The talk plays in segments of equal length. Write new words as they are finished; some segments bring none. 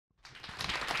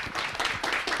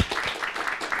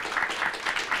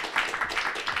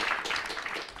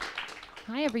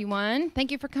Hi, everyone.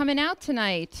 Thank you for coming out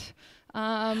tonight.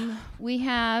 We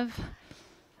have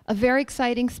a very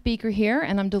exciting speaker here,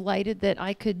 and I'm delighted that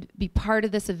I could be part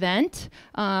of this event.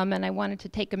 And I wanted to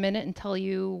take a minute and tell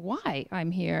you why I'm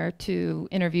here to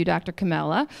interview Dr.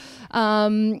 Comella.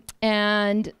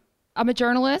 And I'm a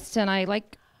journalist, and I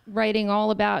like writing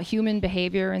all about human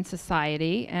behavior and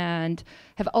society, and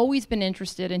have always been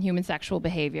interested in human sexual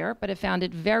behavior, but have found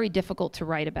it very difficult to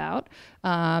write about.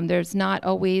 There's not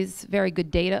always very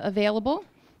good data available.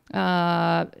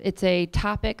 It's a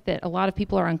topic that a lot of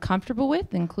people are uncomfortable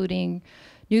with, including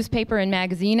newspaper and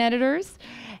magazine editors.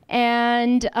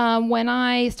 And when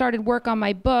I started work on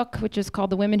my book, which is called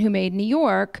The Women Who Made New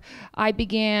York, I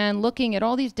began looking at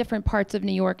all these different parts of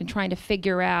New York and trying to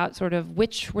figure out sort of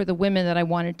which were the women that I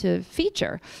wanted to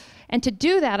feature. And to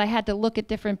do that, I had to look at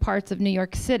different parts of New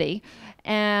York City.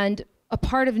 And a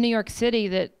part of New York City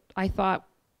that I thought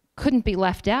couldn't be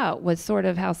left out was sort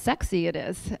of how sexy it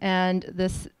is. And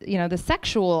this, you know, the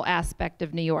sexual aspect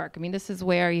of New York. I mean, this is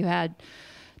where you had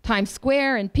Times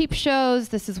Square and peep shows.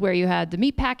 This is where you had the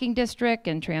meatpacking district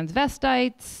and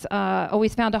transvestites,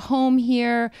 always found a home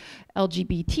here,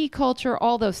 LGBT culture,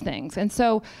 all those things. And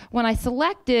so when I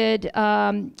selected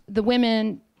the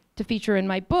women to feature in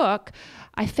my book,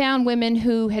 I found women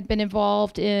who had been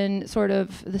involved in sort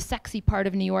of the sexy part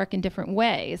of New York in different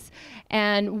ways.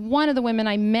 And one of the women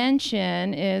I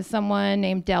mention is someone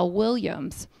named Dell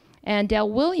Williams. And Dell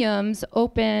Williams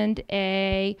opened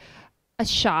a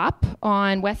shop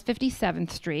on West 57th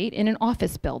Street in an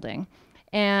office building.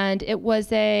 And it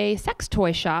was a sex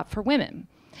toy shop for women.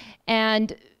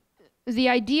 And the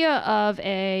idea of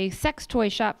a sex toy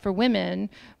shop for women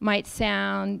might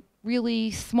sound really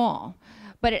small,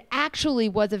 but it actually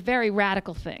was a very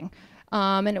radical thing.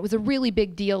 And it was a really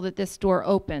big deal that this store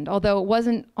opened. Although it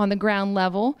wasn't on the ground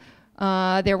level,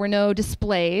 there were no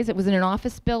displays. It was in an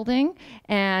office building,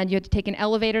 and you had to take an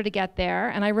elevator to get there.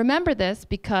 And I remember this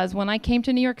because when I came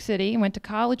to New York City and went to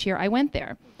college here, I went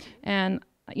there. And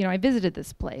you know, I visited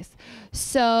this place.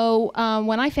 So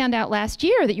when I found out last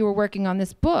year that you were working on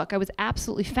this book, I was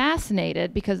absolutely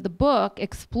fascinated because the book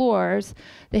explores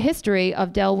the history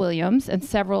of Dell Williams and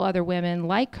several other women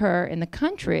like her in the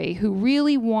country who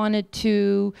really wanted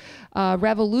to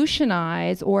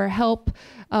revolutionize or help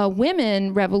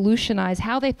women revolutionize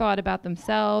how they thought about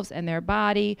themselves and their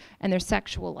body and their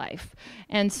sexual life.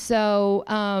 And so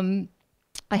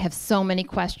I have so many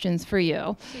questions for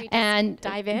you. Should we just and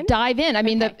dive in? Dive in. I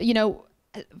mean, Okay. you know,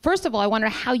 first of all, I wonder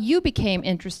how you became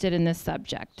interested in this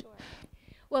subject. Sure.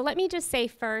 Well, let me just say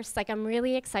first, like, I'm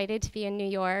really excited to be in New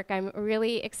York. I'm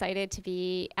really excited to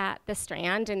be at the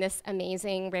Strand in this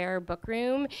amazing, rare book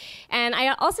room. And I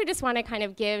also just want to kind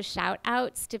of give shout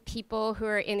outs to people who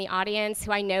are in the audience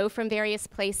who I know from various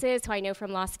places, who I know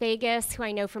from Las Vegas, who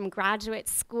I know from graduate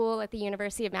school at the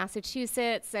University of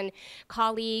Massachusetts, and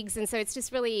colleagues. And so it's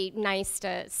just really nice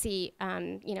to see,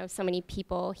 you know, so many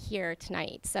people here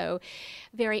tonight. So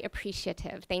very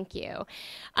appreciative. Thank you.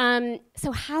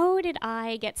 So how did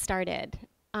I get started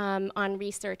on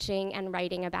researching and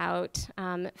writing about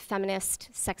feminist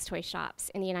sex toy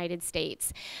shops in the United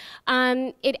States?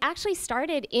 It actually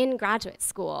started in graduate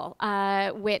school,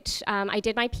 which I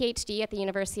did my Ph.D. at the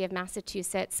University of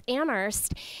Massachusetts,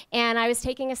 Amherst, and I was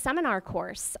taking a seminar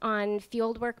course on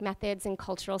fieldwork methods and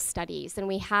cultural studies, and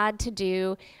we had to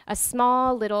do a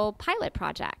small little pilot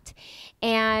project.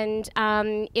 And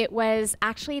it was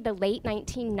actually the late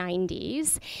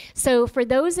 1990s. So for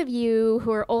those of you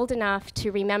who are old enough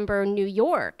to remember New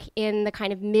York in the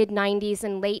kind of mid-90s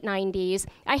and late 90s,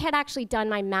 I had actually done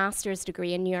my master's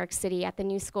degree in New York City at the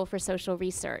New School for Social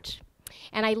Research.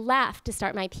 And I left to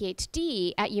start my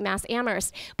PhD at UMass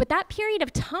Amherst. But that period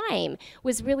of time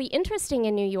was really interesting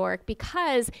in New York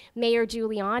because Mayor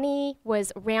Giuliani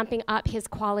was ramping up his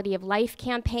quality of life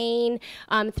campaign.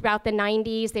 Throughout the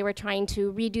 90s, they were trying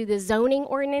to redo the zoning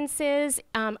ordinances,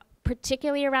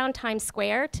 particularly around Times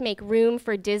Square, to make room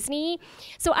for Disney.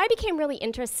 So I became really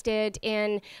interested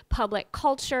in public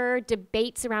culture,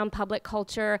 debates around public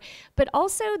culture, but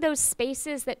also those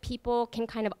spaces that people can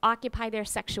kind of occupy their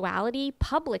sexuality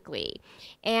publicly.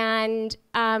 And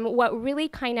what really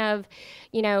kind of,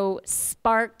 you know,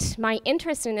 sparked my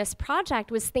interest in this project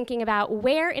was thinking about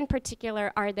where in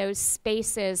particular are those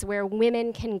spaces where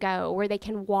women can go, where they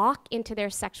can walk into their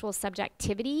sexual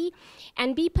subjectivity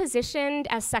and be positioned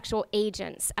as sexual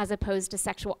agents as opposed to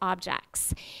sexual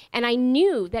objects. And I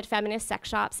knew that feminist sex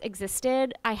shops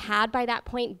existed. I had by that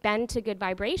point been to Good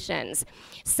Vibrations.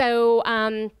 So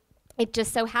it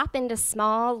just so happened a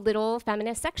small little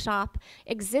feminist sex shop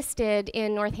existed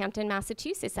in Northampton,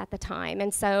 Massachusetts at the time.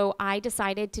 And so I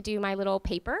decided to do my little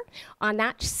paper on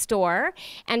that store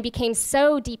and became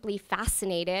so deeply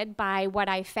fascinated by what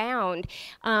I found.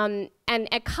 And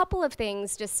a couple of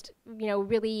things just,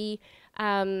 really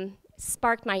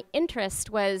sparked my interest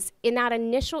was in that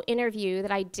initial interview that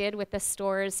I did with the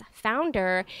store's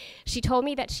founder. She told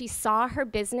me that she saw her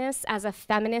business as a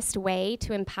feminist way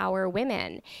to empower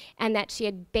women, and that she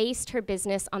had based her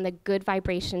business on the Good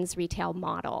Vibrations retail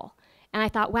model. And I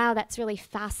thought, wow, that's really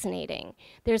fascinating.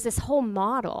 There's this whole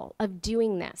model of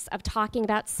doing this, of talking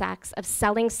about sex, of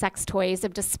selling sex toys,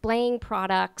 of displaying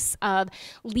products, of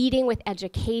leading with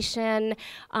education.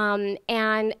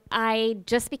 And I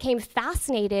just became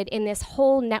fascinated in this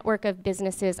whole network of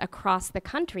businesses across the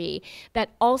country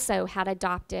that also had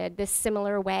adopted this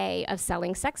similar way of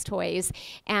selling sex toys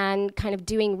and kind of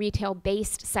doing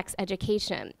retail-based sex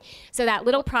education. So that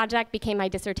little project became my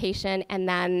dissertation, and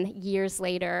then years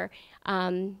later,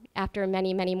 after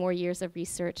many, many more years of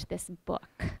research, this book.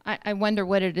 I wonder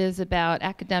what it is about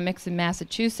academics in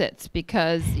Massachusetts,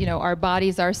 because our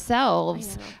bodies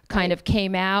ourselves kind of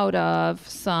came out of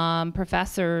some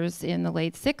professors in the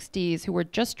late 60s who were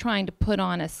just trying to put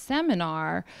on a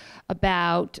seminar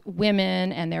about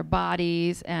women and their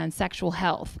bodies and sexual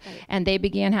health. Right. And they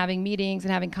began having meetings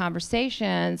and having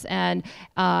conversations, and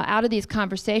out of these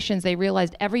conversations they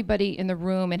realized everybody in the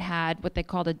room had what they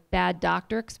called a bad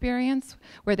doctor experience,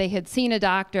 where they had seen a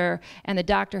doctor and the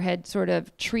doctor had sort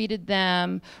of treated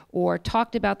them or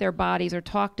talked about their bodies or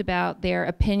talked about their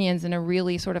opinions in a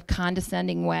really sort of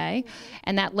condescending way.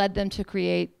 And that led them to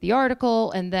create the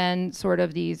article and then sort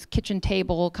of these kitchen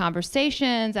table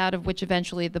conversations, out of which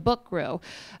eventually the book grew.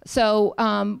 So,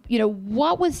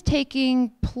 what was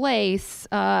taking place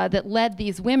that led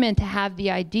these women to have the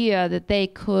idea that they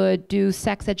could do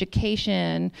sex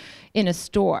education in a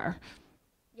store?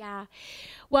 Yeah.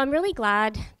 Well, I'm really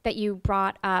glad that you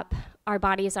brought up Our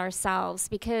Bodies Ourselves,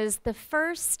 because the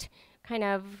first kind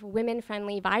of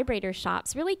women-friendly vibrator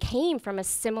shops really came from a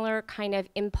similar kind of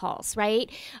impulse,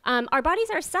 right? Our Bodies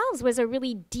Ourselves was a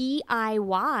really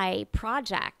DIY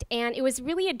project, and it was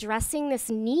really addressing this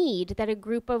need that a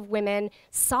group of women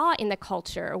saw in the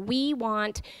culture. We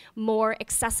want more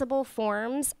accessible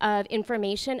forms of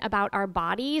information about our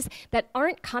bodies that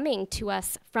aren't coming to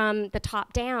us from the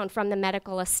top down, from the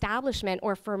medical establishment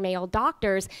or for male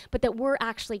doctors, but that we're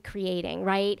actually creating,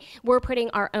 right? We're putting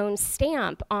our own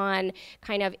stamp on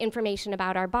kind of information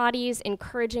about our bodies,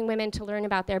 encouraging women to learn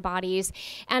about their bodies.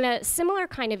 And a similar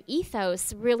kind of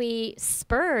ethos really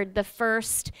spurred the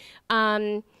first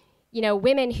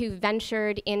women who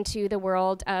ventured into the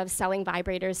world of selling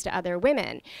vibrators to other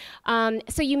women.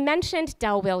 So you mentioned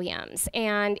Del Williams,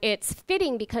 and it's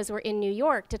fitting because we're in New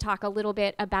York to talk a little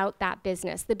bit about that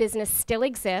business. The business still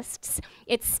exists.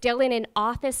 It's still in an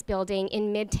office building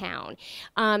in Midtown.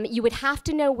 You would have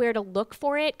to know where to look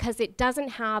for it because it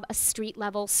doesn't have a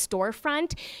street-level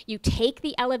storefront. You take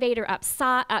the elevator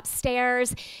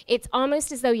upstairs. It's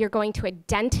almost as though you're going to a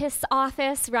dentist's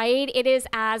office, right? It is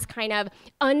as kind of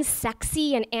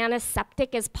unsexy and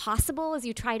antiseptic as possible as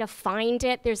you try to find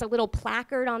it. There's a little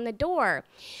placard on the door.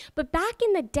 But back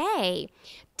in the day,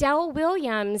 Del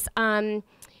Williams,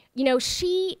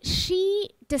 she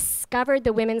discovered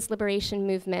the women's liberation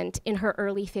movement in her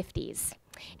early 50s.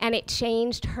 And it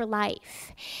changed her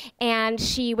life. And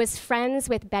she was friends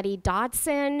with Betty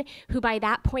Dodson, who by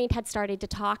that point had started to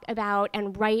talk about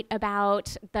and write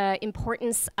about the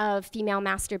importance of female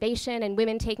masturbation and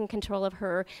women taking control of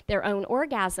their own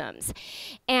orgasms.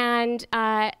 And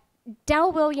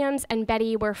Del Williams and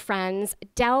Betty were friends.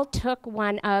 Del took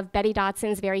one of Betty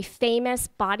Dodson's very famous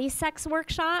body sex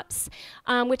workshops,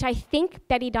 which I think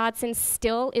Betty Dodson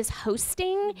still is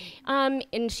hosting,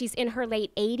 and she's in her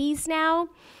late 80s now.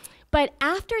 But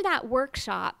after that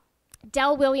workshop,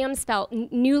 Del Williams felt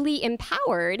newly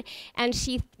empowered, and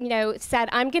she, said,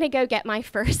 I'm going to go get my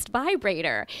first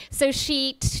vibrator. So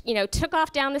she, took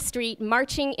off down the street,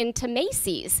 marching into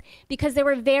Macy's, because there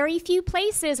were very few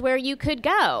places where you could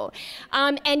go.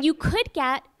 And you could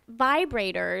get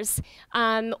vibrators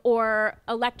or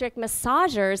electric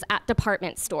massagers at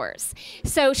department stores.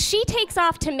 So she takes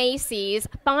off to Macy's,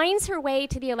 finds her way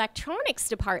to the electronics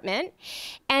department,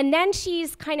 and then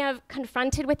she's kind of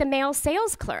confronted with a male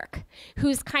sales clerk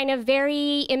who's kind of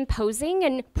very imposing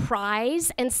and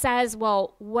pries and says,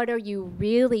 well, what are you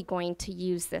really going to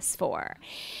use this for?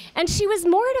 And she was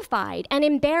mortified and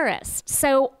embarrassed.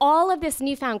 So all of this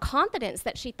newfound confidence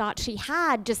that she thought she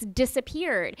had just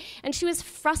disappeared. And she was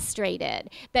frustrated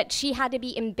that she had to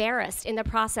be embarrassed in the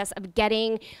process of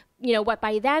getting what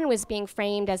by then was being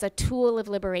framed as a tool of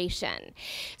liberation.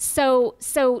 So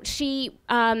she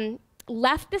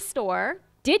left the store,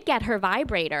 did get her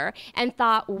vibrator, and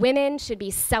thought women should be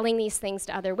selling these things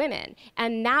to other women.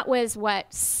 And that was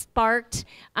what sparked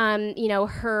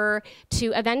her to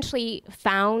eventually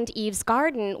found Eve's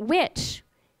Garden, which,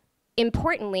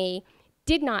 importantly,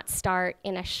 did not start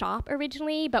in a shop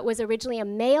originally, but was originally a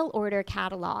mail order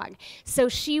catalog. So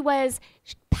she was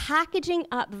packaging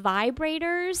up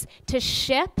vibrators to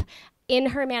ship in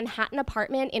her Manhattan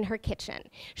apartment in her kitchen.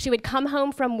 She would come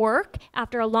home from work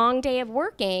after a long day of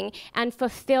working and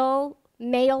fulfill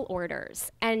mail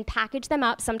orders and package them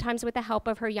up, sometimes with the help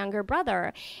of her younger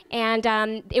brother. And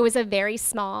it was a very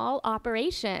small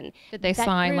operation. Did they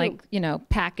sign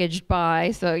packaged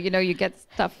by? So, you get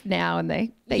stuff now and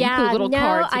they include little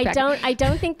cards. I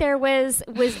don't think there was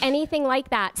anything like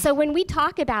that. So when we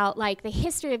talk about like the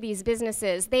history of these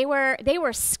businesses, they were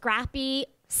scrappy,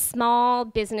 small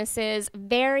businesses,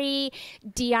 very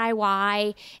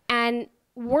DIY, and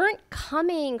weren't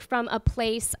coming from a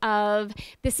place of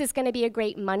this is going to be a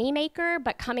great moneymaker,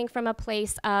 but coming from a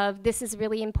place of this is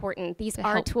really important. These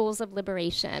are tools of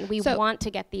liberation. We want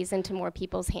to get these into more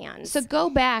people's hands. So go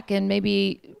back and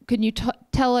maybe can you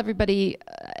tell everybody,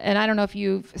 and I don't know if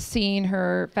you've seen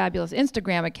her fabulous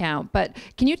Instagram account, but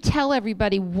can you tell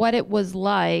everybody what it was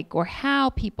like or how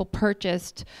people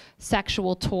purchased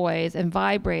sexual toys and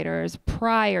vibrators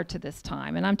prior to this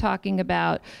time? And I'm talking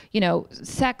about,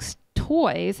 sex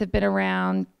toys have been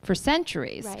around for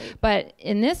centuries, right. But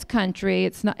in this country,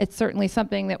 it's certainly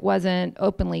something that wasn't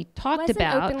openly talked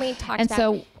about. And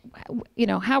so,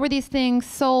 how were these things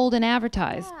sold and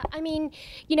advertised? Yeah, I mean,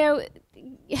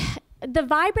 the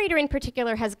vibrator in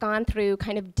particular has gone through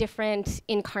kind of different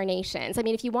incarnations. I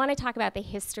mean, if you want to talk about the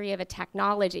history of a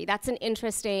technology, that's an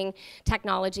interesting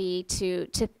technology to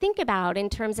think about in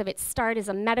terms of its start as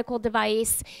a medical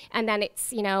device, and then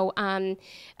it's,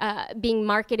 being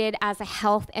marketed as a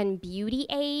health and beauty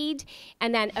aid,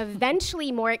 and then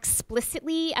eventually more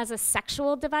explicitly as a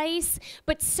sexual device.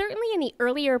 But certainly in the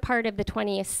earlier part of the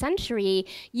 20th century,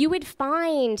 you would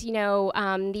find,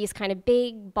 these kind of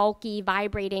big, bulky,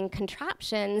 vibrating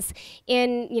contraptions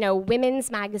in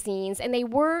women's magazines, and they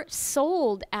were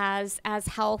sold as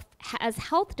health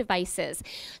devices.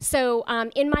 So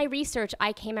in my research,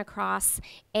 I came across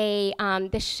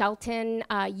the Shelton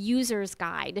user's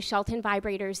guide, the Shelton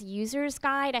Vibrators user's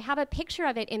guide. I have a picture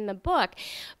of it in the book,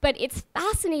 but it's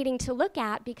fascinating to look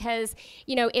at because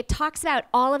it talks about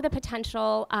all of the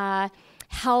potential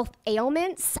health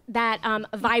ailments that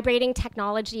vibrating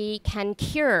technology can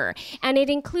cure. And it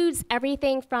includes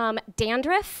everything from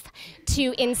dandruff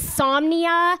to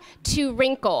insomnia to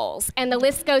wrinkles. And the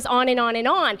list goes on and on and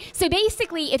on. So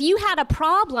basically, if you had a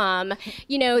problem,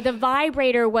 the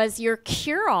vibrator was your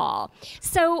cure-all.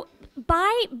 So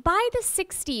by the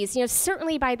 60s,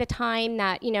 certainly by the time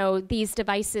that, these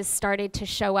devices started to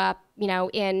show up,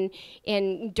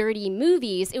 in dirty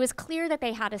movies, it was clear that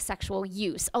they had a sexual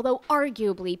use, although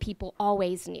arguably people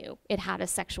always knew it had a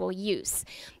sexual use.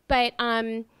 But,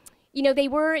 they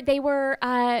were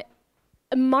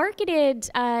marketed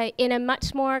in a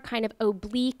much more kind of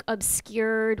oblique,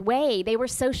 obscured way. They were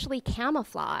socially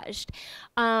camouflaged.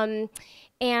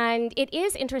 And it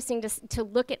is interesting to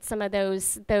look at some of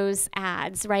those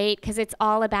ads, right? Because it's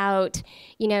all about,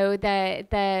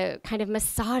 the kind of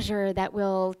massager that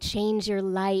will change your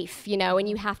life, and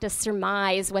you have to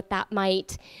surmise what that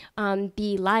might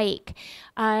be like.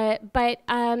 But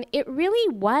it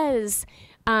really was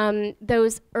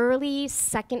those early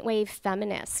second wave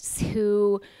feminists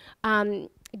who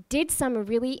did some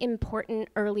really important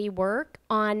early work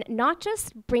on not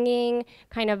just bringing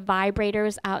kind of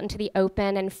vibrators out into the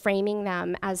open and framing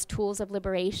them as tools of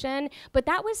liberation, but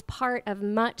that was part of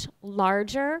much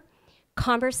larger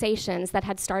conversations that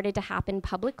had started to happen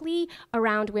publicly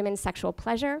around women's sexual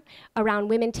pleasure, around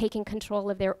women taking control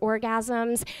of their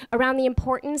orgasms, around the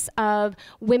importance of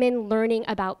women learning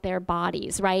about their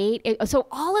bodies, right? So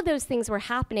all of those things were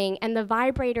happening, and the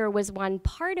vibrator was one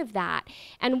part of that.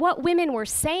 And what women were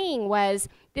saying was,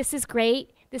 this is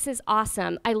great, this is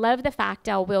awesome. I love the fact,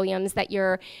 Del Williams, that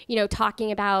you're,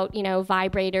 talking about,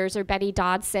 vibrators, or Betty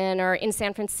Dodson, or in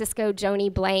San Francisco,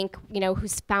 Joni Blank,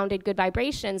 who's founded Good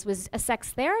Vibrations, was a sex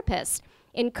therapist,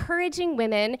 encouraging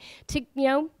women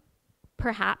to,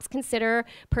 perhaps consider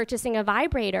purchasing a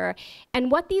vibrator. And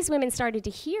what these women started to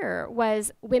hear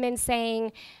was women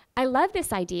saying, I love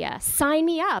this idea. Sign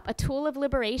me up. A tool of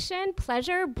liberation,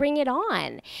 pleasure, bring it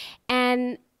on.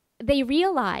 And they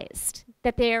realized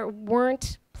that there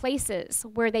weren't places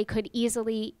where they could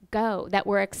easily go, that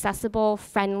were accessible,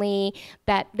 friendly,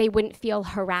 that they wouldn't feel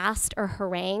harassed or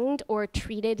harangued or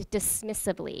treated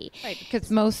dismissively. Right, because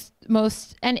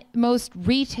most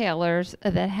retailers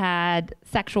that had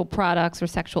sexual products or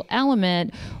sexual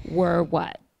element were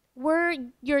what? Were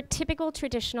your typical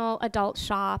traditional adult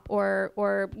shop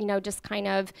or just kind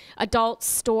of adult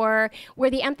store where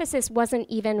the emphasis wasn't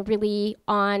even really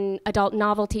on adult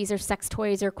novelties or sex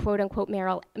toys or quote unquote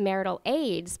marital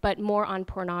aids, but more on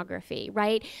pornography,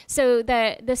 right? So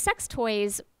the sex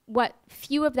toys, what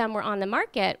few of them were on the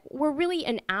market, were really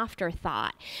an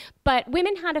afterthought. But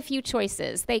women had a few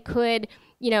choices. They could,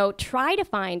 try to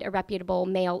find a reputable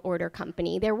mail order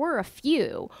company. There were a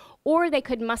few. Or they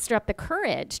could muster up the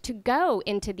courage to go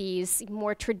into these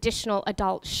more traditional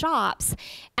adult shops.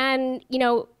 And,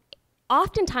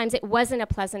 oftentimes it wasn't a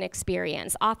pleasant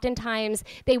experience. Oftentimes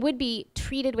they would be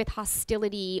treated with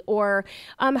hostility or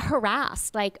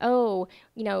harassed, like, oh,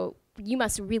 you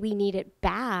must really need it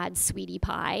bad, sweetie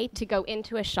pie, to go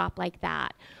into a shop like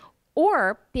that.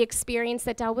 Or the experience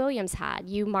that Del Williams had.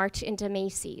 You march into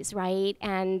Macy's, right?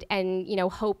 And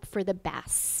hope for the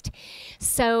best.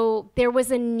 So there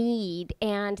was a need,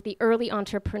 and the early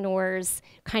entrepreneurs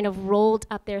kind of rolled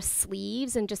up their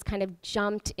sleeves and just kind of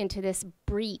jumped into this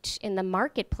breach in the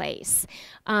marketplace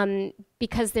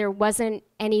because there wasn't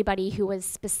anybody who was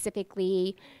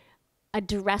specifically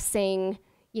addressing,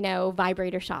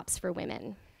 vibrator shops for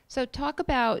women. So talk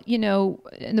about,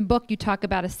 in the book you talk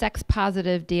about a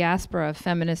sex-positive diaspora of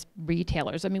feminist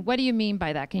retailers. I mean, what do you mean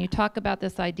by that? Can you talk about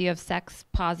this idea of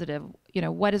sex-positive?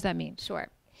 What does that mean? Sure.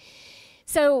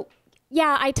 So,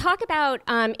 yeah, I talk about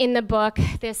in the book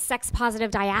this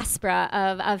sex-positive diaspora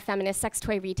of feminist sex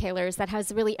toy retailers that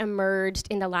has really emerged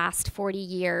in the last 40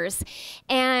 years.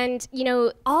 And,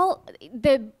 all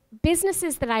the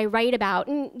businesses that I write about,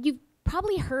 and you've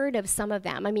probably heard of some of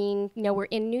them. I mean, we're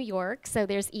in New York, so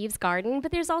there's Eve's Garden,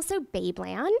 but there's also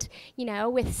Babeland,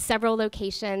 with several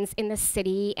locations in the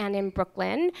city and in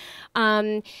Brooklyn.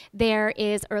 There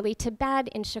is Early to Bed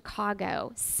in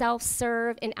Chicago,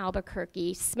 Self-Serve in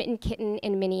Albuquerque, Smitten Kitten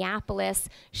in Minneapolis,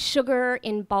 Sugar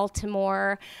in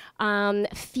Baltimore,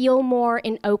 Feel More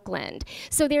in Oakland.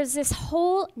 So there's this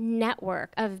whole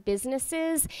network of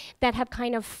businesses that have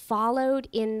kind of followed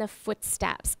in the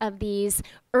footsteps of these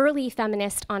early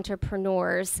feminist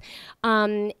entrepreneurs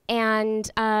and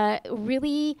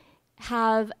really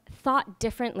have thought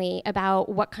differently about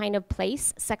what kind of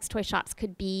place sex toy shops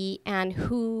could be and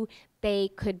who they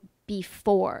could be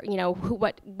for,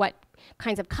 what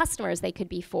kinds of customers they could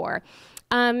be for.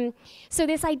 So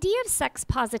this idea of sex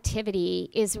positivity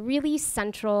is really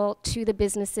central to the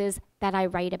businesses that I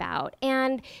write about.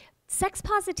 And sex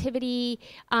positivity,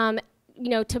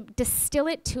 to distill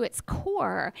it to its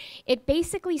core, it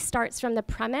basically starts from the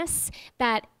premise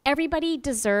that everybody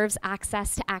deserves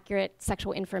access to accurate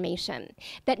sexual information,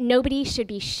 that nobody should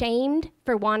be shamed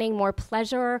for wanting more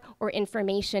pleasure or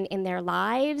information in their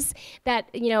lives, that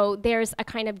there's a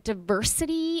kind of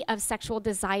diversity of sexual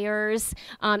desires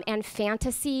and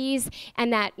fantasies,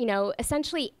 and that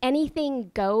essentially anything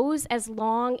goes as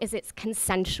long as it's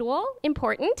consensual,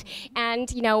 important,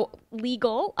 and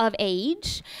legal of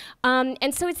age.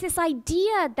 And so it's this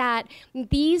idea that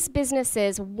these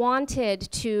businesses wanted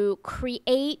to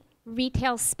create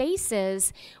retail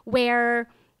spaces where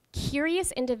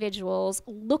curious individuals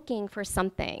looking for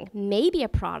something, maybe a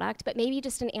product, but maybe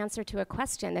just an answer to a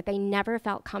question that they never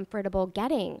felt comfortable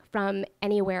getting from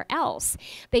anywhere else.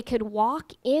 They could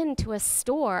walk into a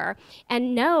store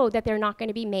and know that they're not going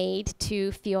to be made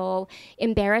to feel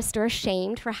embarrassed or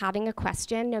ashamed for having a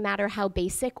question, no matter how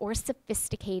basic or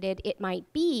sophisticated it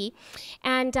might be,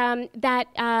 and that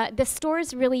the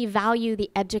stores really value the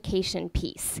education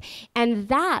piece. And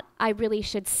that, I really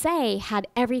should say, had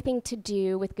everything to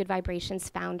do with Good Vibrations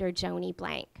founder Joni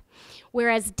Blank.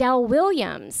 Whereas Del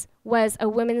Williams was a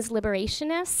women's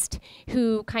liberationist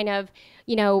who kind of,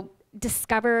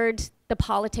 discovered the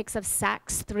politics of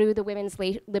sex through the women's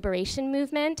liberation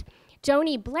movement,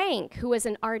 Joni Blank, who was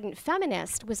an ardent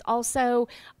feminist, was also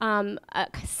a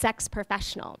sex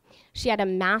professional. She had a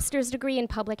master's degree in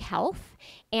public health,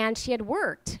 and she had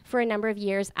worked for a number of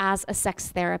years as a sex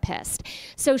therapist.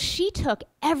 So she took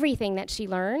everything that she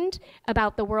learned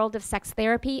about the world of sex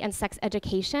therapy and sex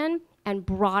education and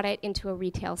brought it into a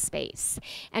retail space.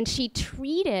 And she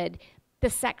treated the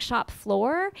sex shop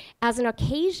floor as an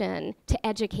occasion to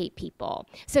educate people.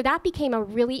 So that became a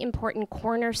really important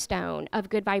cornerstone of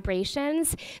Good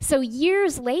Vibrations. So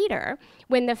years later,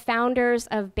 when the founders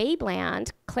of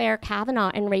Babeland, Claire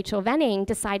Kavanaugh and Rachel Venning,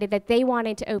 decided that they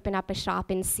wanted to open up a shop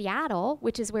in Seattle,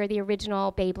 which is where the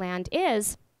original Babeland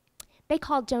is, they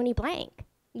called Joni Blank.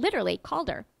 literally called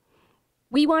her.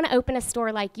 We want to open a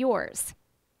store like yours.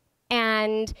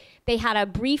 And they had a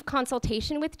brief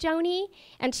consultation with Joni,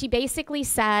 and she basically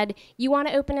said, you want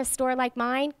to open a store like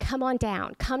mine? Come on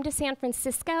down. Come to San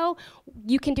Francisco.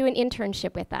 You can do an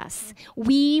internship with us.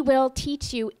 We will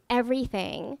teach you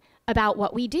everything about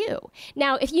what we do.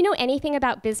 Now, if you know anything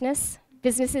about business,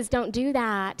 businesses don't do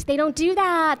that. They don't do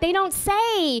that. They don't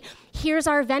say, here's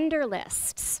our vendor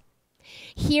lists.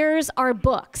 Here's our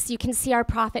books. You can see our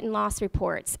profit and loss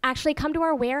reports. Actually, come to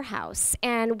our warehouse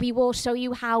and we will show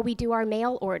you how we do our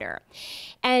mail order.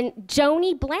 And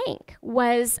Joni Blank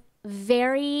was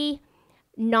very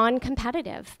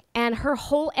non-competitive. And her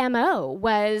whole MO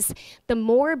was the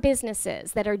more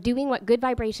businesses that are doing what Good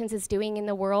Vibrations is doing in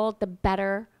the world, the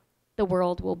better the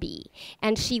world will be.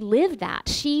 And she lived that.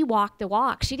 She walked the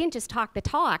walk. She didn't just talk the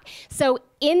talk. So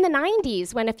in the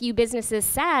 90s, when a few businesses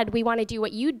said, we want to do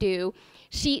what you do,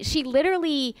 she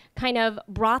literally kind of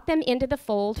brought them into the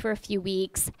fold for a few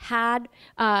weeks, had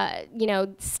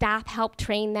staff help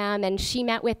train them, and she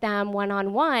met with them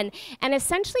one-on-one, and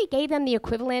essentially gave them the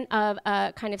equivalent of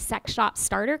a kind of sex shop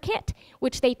starter kit,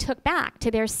 which they took back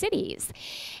to their cities.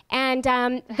 And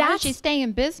how does she stay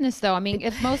in business, though? I mean,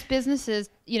 if most businesses,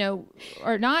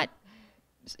 are not,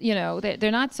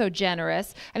 they're not so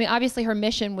generous. I mean, obviously her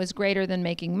mission was greater than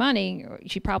making money.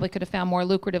 She probably could have found more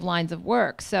lucrative lines of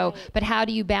work. So, but how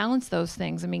do you balance those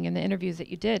things? I mean, in the interviews that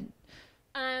you did.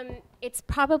 It's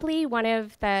probably one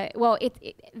of the,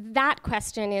 that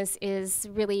question is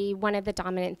really one of the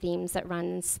dominant themes that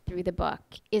runs through the book,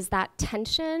 is that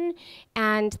tension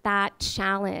and that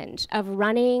challenge of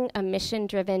running a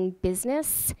mission-driven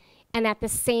business and at the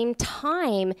same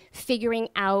time figuring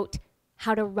out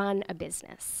how to run a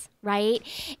business, right?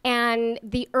 And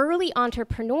the early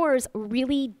entrepreneurs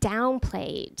really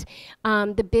downplayed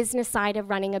the business side of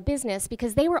running a business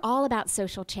because they were all about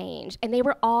social change, and they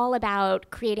were all about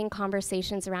creating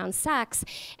conversations around sex,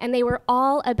 and they were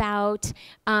all about,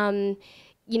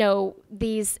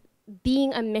 these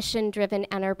being a mission-driven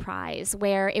enterprise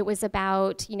where it was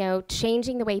about,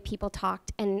 changing the way people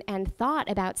talked and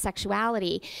thought about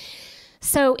sexuality.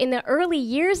 So in the early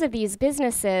years of these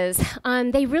businesses,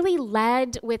 they really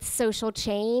led with social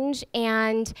change,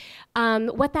 and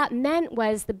what that meant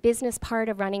was the business part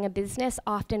of running a business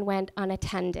often went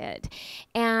unattended.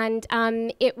 And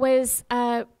it was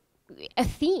a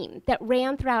theme that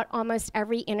ran throughout almost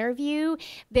every interview,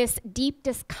 this deep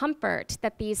discomfort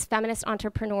that these feminist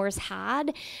entrepreneurs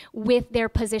had with their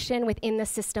position within the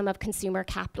system of consumer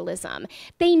capitalism.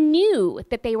 They knew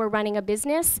that they were running a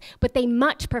business, but they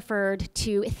much preferred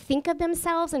to think of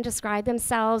themselves and describe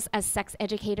themselves as sex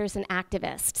educators and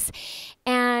activists.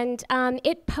 And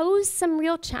it posed some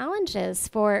real challenges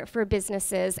for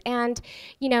businesses. And,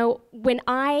 when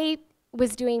I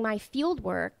was doing my field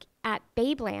work at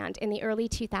Babeland in the early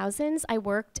 2000s, I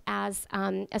worked as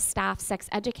a staff sex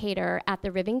educator at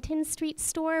the Rivington Street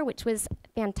store, which was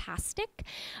fantastic.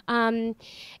 And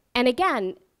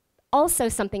again, also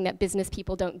something that business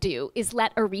people don't do is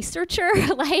let a researcher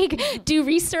do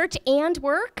research and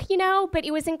work, but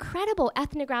it was incredible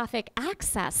ethnographic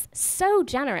access, so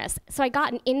generous. So I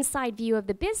got an inside view of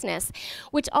the business,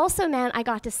 which also meant I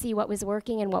got to see what was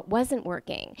working and what wasn't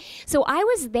working. So I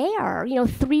was there,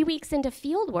 3 weeks into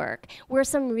field work, where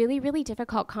some really, really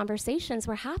difficult conversations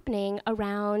were happening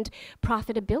around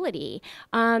profitability,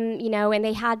 and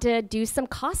they had to do some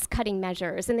cost-cutting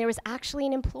measures, and there was actually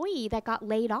an employee that got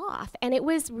laid off. And it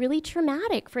was really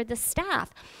traumatic for the staff.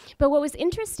 But what was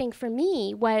interesting for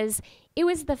me was it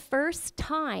was the first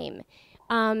time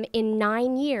in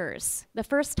 9 years, the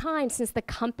first time since the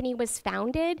company was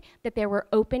founded, that there were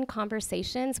open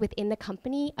conversations within the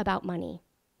company about money.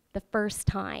 The first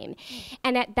time.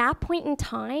 And at that point in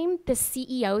time, the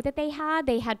CEO that they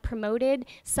had promoted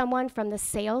someone from the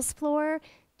sales floor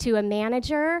to a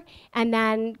manager, and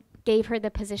then gave her the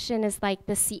position as like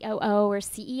the COO or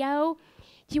CEO.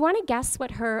 Do you want to guess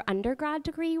what her undergrad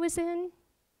degree was in?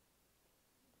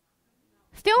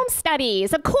 Film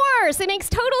studies, of course, it makes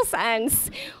total sense.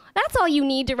 That's all you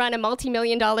need to run a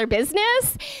multi-million-dollar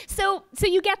business. So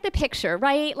you get the picture,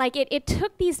 right? Like it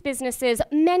took these businesses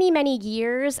many, many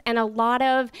years and a lot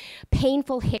of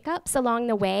painful hiccups along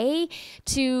the way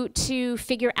to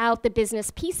figure out the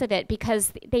business piece of it,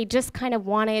 because they just kind of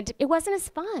wanted, it wasn't as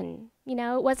fun.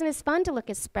 It wasn't as fun to look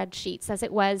at spreadsheets as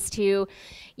it was to,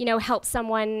 help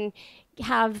someone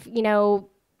have,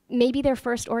 maybe their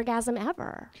first orgasm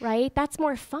ever, right? That's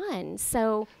more fun.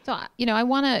 So I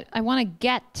want to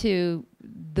get to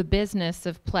the business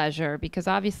of pleasure, because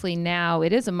obviously now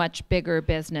it is a much bigger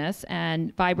business,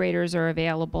 and vibrators are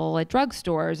available at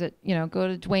drugstores. Go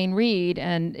to Duane Reade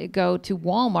and go to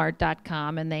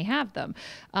Walmart.com and they have them.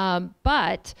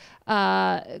 But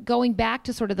going back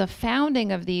to sort of the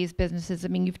founding of these businesses, I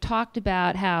mean, you've talked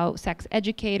about how sex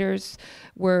educators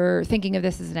were thinking of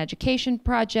this as an education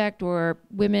project, or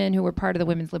women who were part of the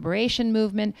women's liberation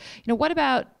movement. What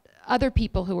about other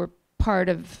people who were part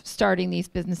of starting these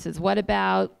businesses? What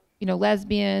about,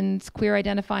 lesbians, queer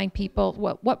identifying people?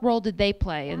 What role did they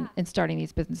play in starting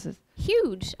these businesses?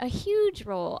 A huge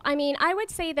role. I mean, I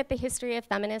would say that the history of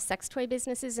feminist sex toy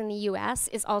businesses in the US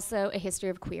is also a history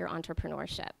of queer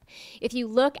entrepreneurship. If you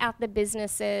look at the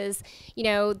businesses,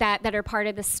 that are part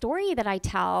of the story that I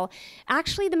tell,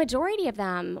 actually the majority of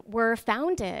them were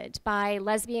founded by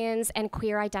lesbians and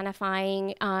queer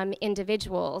identifying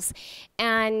individuals.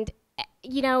 And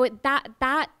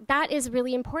that is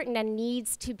really important and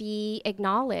needs to be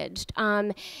acknowledged.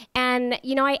 And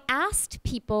I asked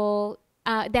people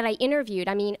that I interviewed.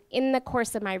 I mean, in the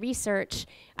course of my research,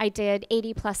 I did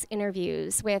 80+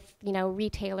 interviews with,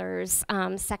 retailers,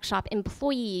 sex shop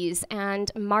employees,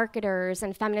 and marketers,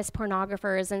 and feminist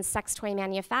pornographers, and sex toy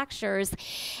manufacturers.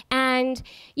 And,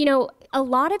 a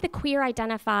lot of the queer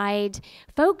identified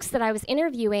folks that I was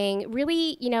interviewing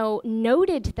really,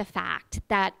 noted the fact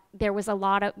that there was a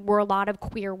lot of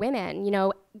queer women,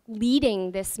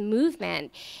 leading this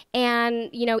movement. And,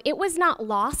 it was not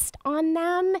lost on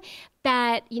them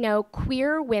that,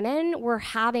 queer women were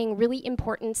having really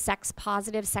important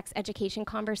sex-positive sex education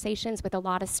conversations with a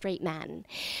lot of straight men.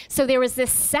 So there was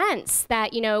this sense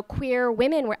that, queer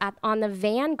women were on the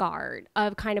vanguard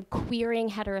of kind of queering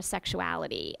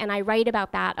heterosexuality. And I write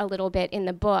about that a little bit in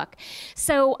the book.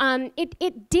 So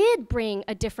it did bring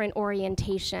a different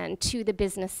orientation to the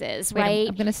businesses, right?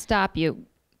 I'm going to stop you.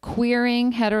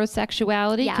 Queering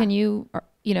heterosexuality, yeah. Can you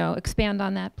expand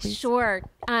on that, please? Sure.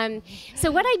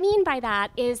 So what I mean by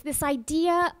that is this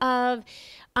idea of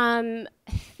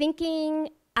thinking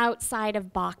outside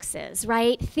of boxes,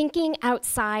 right? Thinking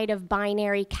outside of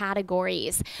binary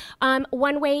categories.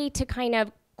 One way to kind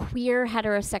of queer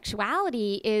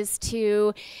heterosexuality is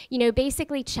to,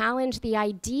 basically challenge the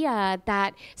idea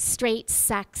that straight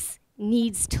sex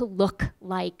needs to look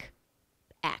like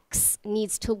X,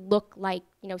 needs to look like,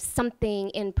 something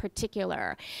in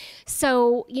particular.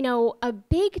 So, a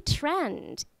big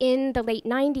trend in the late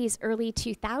 90s, early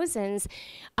 2000s,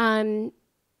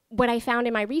 what I found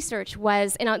in my research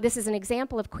was, and this is an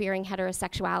example of queering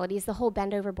heterosexuality, is the whole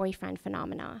bend-over boyfriend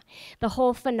phenomena. The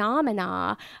whole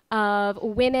phenomena of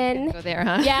women. Go there,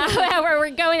 huh? Yeah, where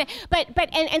we're going.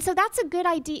 And so that's a good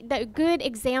idea, a good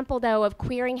example, though, of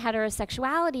queering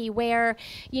heterosexuality, where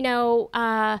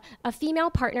a female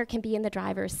partner can be in the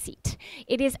driver's seat.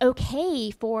 It is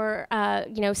okay for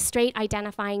straight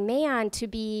identifying man to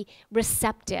be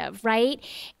receptive, right?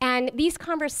 And these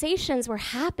conversations were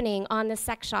happening on the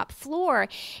sex shop floor,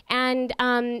 and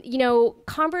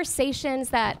conversations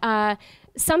that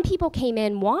some people came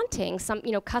in wanting, some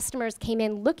customers came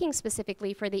in looking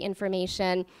specifically for the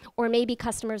information, or maybe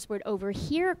customers would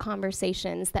overhear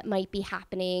conversations that might be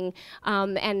happening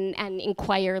and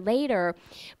inquire later.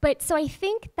 But so I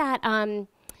think that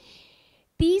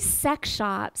these sex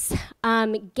shops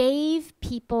gave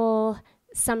people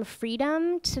some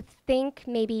freedom to think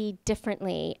maybe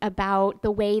differently about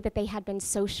the way that they had been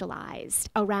socialized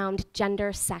around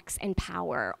gender, sex, and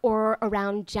power, or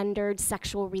around gendered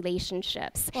sexual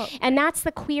relationships. Well, and that's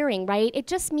the queering, right? It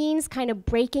just means kind of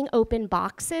breaking open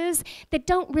boxes that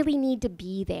don't really need to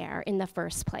be there in the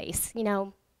first place,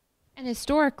 And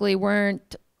historically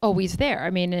weren't always there. I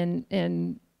mean,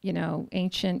 in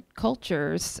ancient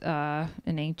cultures,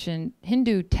 and ancient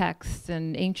Hindu texts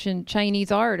and ancient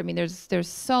Chinese art. I mean, there's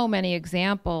so many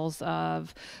examples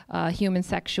of human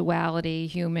sexuality,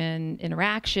 human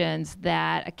interactions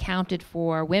that accounted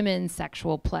for women's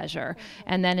sexual pleasure. Mm-hmm.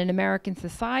 And then in American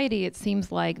society, it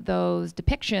seems like those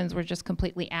depictions were just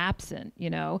completely absent,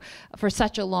 for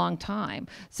such a long time.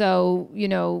 So,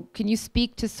 can you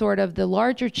speak to sort of the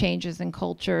larger changes in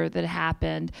culture that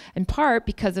happened, in part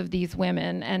because of these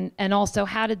women? And also,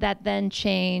 how did that then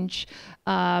change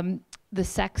the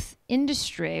sex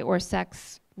industry or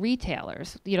sex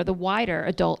retailers, the wider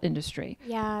adult industry?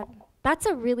 Yeah, that's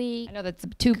a really... I know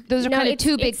those are kind of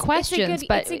two big questions,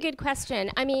 but... It's a good question.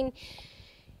 I mean,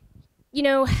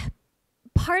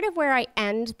 part of where I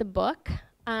end the book,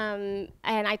 and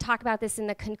I talk about this in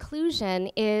the conclusion,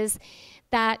 is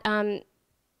that,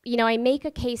 I make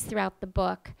a case throughout the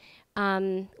book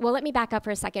well, let me back up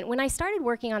for a second. When I started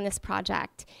working on this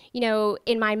project,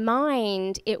 in my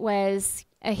mind, it was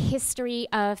a history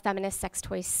of feminist sex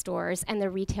toy stores and the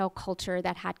retail culture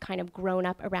that had kind of grown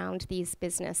up around these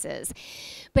businesses.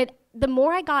 But the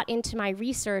more I got into my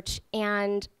research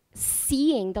and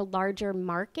seeing the larger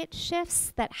market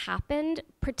shifts that happened,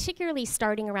 particularly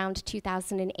starting around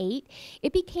 2008,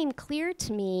 it became clear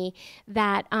to me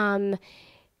that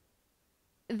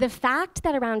the fact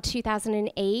that around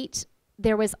 2008,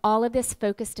 there was all of this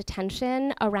focused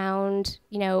attention around,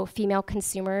 female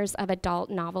consumers of adult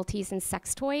novelties and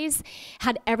sex toys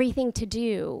had everything to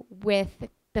do with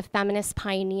the feminist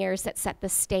pioneers that set the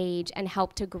stage and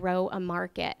helped to grow a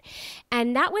market.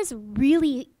 And that was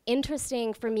really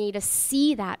interesting for me to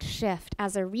see that shift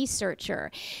as a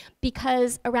researcher,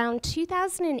 because around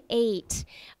 2008,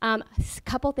 a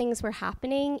couple things were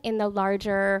happening in the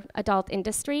larger adult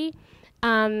industry.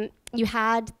 You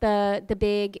had the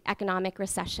big economic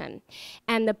recession,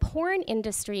 and the porn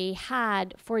industry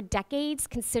had for decades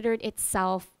considered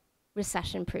itself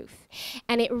recession-proof.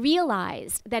 And it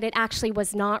realized that it actually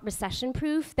was not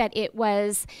recession-proof, that it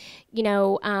was,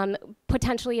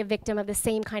 potentially a victim of the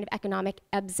same kind of economic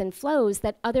ebbs and flows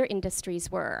that other industries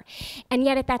were. And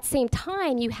yet at that same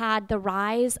time, you had the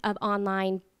rise of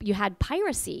online, you had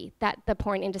piracy that the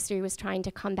porn industry was trying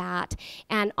to combat,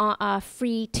 and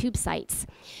free tube sites.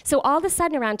 So all of a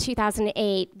sudden around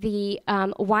 2008, the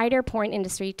wider porn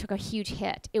industry took a huge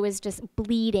hit. It was just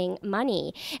bleeding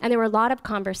money. And there were a lot of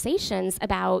conversations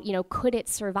about, could it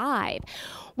survive?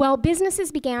 Well,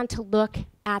 businesses began to look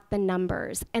at the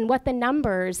numbers, and what the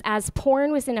numbers, as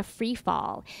porn was in a free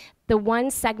fall, the one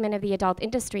segment of the adult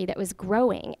industry that was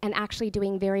growing and actually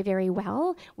doing very, very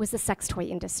well was the sex toy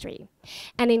industry.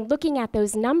 And in looking at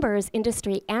those numbers,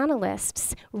 industry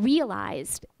analysts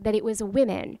realized that it was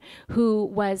women who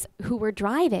were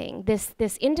driving this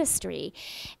industry.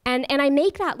 And I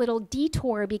make that little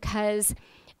detour because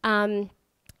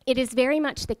it is very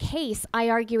much the case, I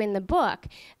argue in the book,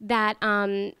 that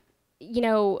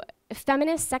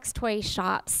feminist sex toy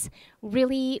shops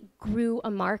really grew a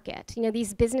market.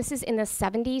 These businesses in the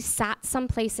 70s sat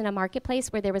someplace in a marketplace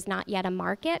where there was not yet a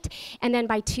market. And then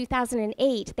by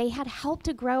 2008, they had helped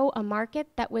to grow a market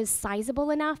that was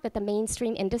sizable enough that the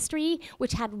mainstream industry,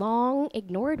 which had long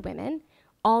ignored women,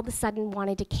 all of a sudden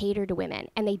wanted to cater to women,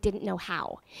 and they didn't know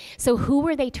how. So who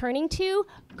were they turning to?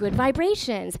 Good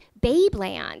Vibrations,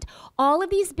 Babeland, all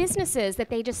of these businesses that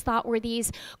they just thought were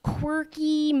these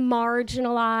quirky,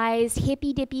 marginalized,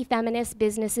 hippy-dippy feminist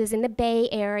businesses in the Bay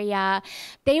Area.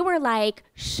 They were like,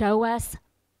 show us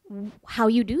how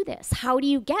you do this. How do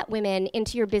you get women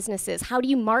into your businesses? How do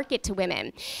you market to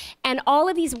women? And all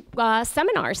of these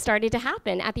seminars started to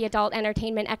happen at the Adult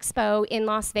Entertainment Expo in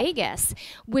Las Vegas,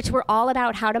 which were all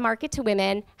about how to market to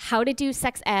women, how to do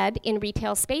sex ed in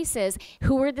retail spaces.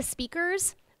 Who were the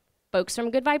speakers? Folks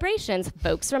from Good Vibrations,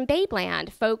 folks from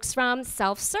Babeland, folks from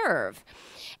Self-Serve.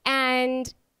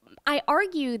 And I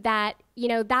argue that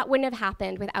that wouldn't have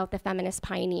happened without the feminist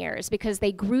pioneers, because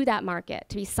they grew that market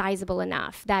to be sizable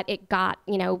enough that it got,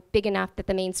 big enough that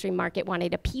the mainstream market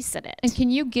wanted a piece of it. And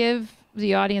can you give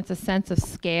the audience a sense of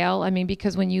scale? I mean,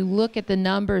 because when you look at the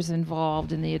numbers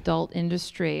involved in the adult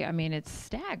industry, I mean, it's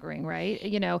staggering, right?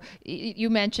 You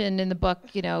mentioned in the book,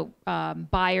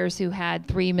 buyers who had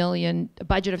a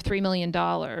budget of $3 million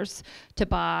to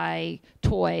buy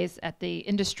toys at the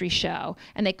industry show,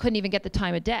 and they couldn't even get the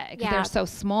time of day because they're so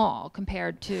small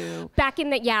compared to back in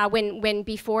when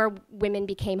before women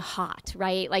became hot,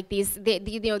 right? Like these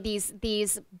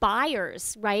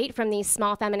buyers, right, from these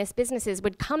small feminist businesses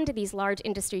would come to these large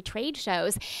industry trade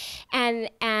shows, and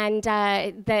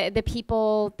the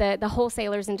people, the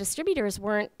wholesalers and distributors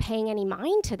weren't paying any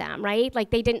mind to them, right?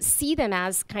 Like they didn't see them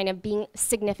as kind of being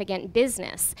significant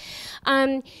business.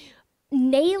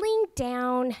 Nailing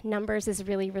down numbers is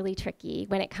really, really tricky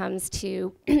when it comes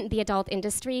to the adult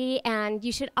industry, and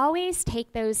you should always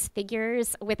take those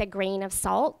figures with a grain of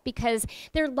salt because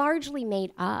they're largely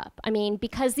made up. I mean,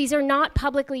 because these are not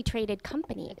publicly traded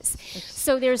companies.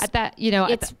 So there's at that,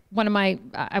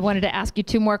 I wanted to ask you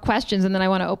two more questions, and then I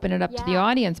want to open it up to the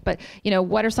audience. But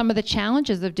what are some of the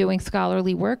challenges of doing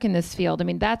scholarly work in this field? I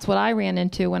mean, that's what I ran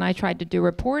into when I tried to do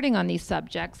reporting on these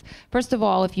subjects. First of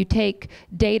all, if you take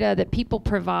data that people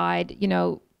provide,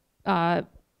 y'all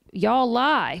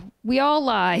lie. We all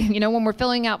lie, when we're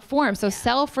filling out forms. So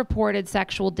self-reported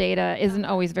sexual data isn't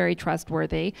always very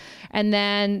trustworthy. And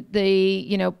then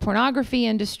the, pornography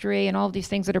industry and all of these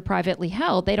things that are privately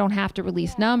held, they don't have to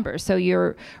release numbers. So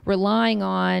you're relying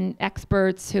on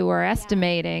experts who are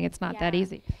estimating. It's not that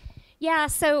easy. Yeah,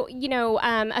 so,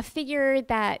 a figure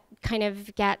that kind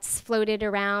of gets floated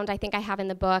around, I think I have in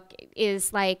the book,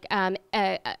 is like,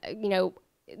 you know,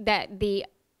 that the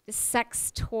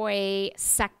sex toy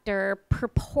sector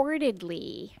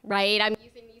purportedly, right? I'm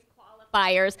using these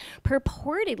qualifiers,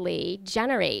 purportedly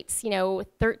generates, you know,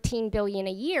 13 billion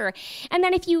a year. And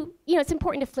then if you know, it's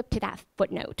important to flip to that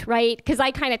footnote, right? Because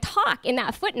I kind of talk in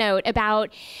that footnote about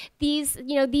these,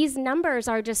 you know, these numbers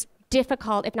are just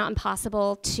difficult, if not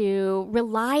impossible, to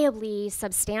reliably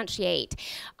substantiate.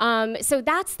 So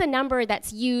that's the number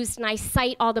that's used, and I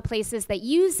cite all the places that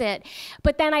use it.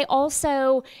 But then I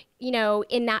also, you know,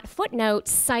 in that footnote,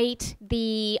 cite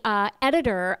the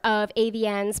editor of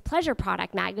AVN's Pleasure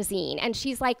Product magazine. And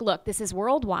she's like, look, this is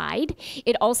worldwide.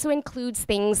 It also includes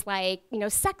things like, you know,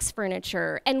 sex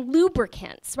furniture and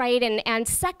lubricants, right? And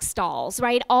sex dolls,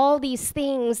 right? All these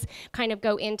things kind of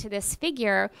go into this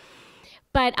figure.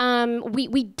 But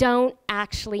we don't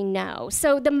actually know.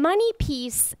 So the money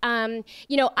piece,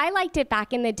 you know, I liked it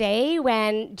back in the day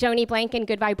when Joni Blank and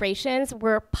Good Vibrations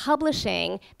were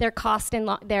publishing their cost and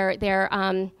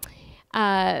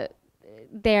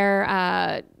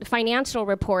their financial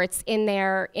reports in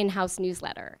their in-house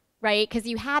newsletter, right? Because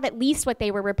you have at least what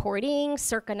they were reporting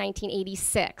circa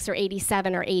 1986 or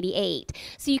 87 or 88.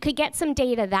 So you could get some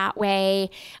data that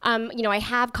way. You know, I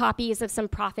have copies of some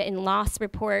profit and loss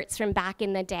reports from back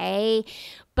in the day,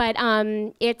 but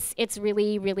it's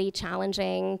really, really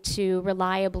challenging to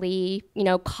reliably, you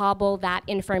know, cobble that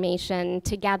information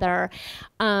together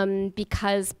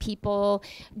because people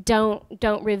don't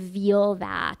reveal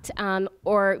that.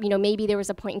 Or, you know, maybe there was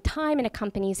a point in time in a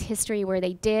company's history where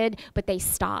they did, but they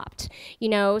stopped, you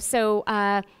know. So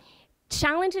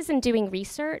challenges in doing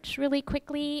research really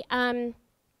quickly.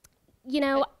 You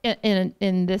know,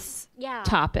 in this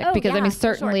topic, because I mean,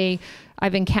 certainly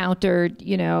I've encountered,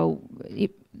 you know,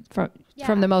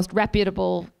 from the most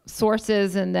reputable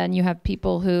sources, and then you have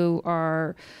people who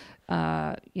are,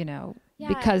 you know,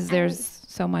 because there's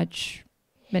so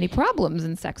many problems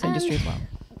in sex industry as well.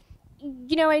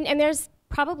 You know, and there's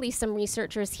probably some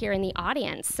researchers here in the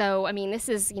audience. So, I mean, this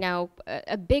is, you know,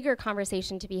 a bigger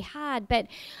conversation to be had. But,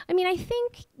 I mean, I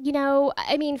think, you know,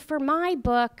 I mean, for my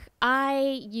book,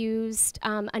 I used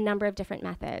a number of different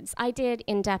methods. I did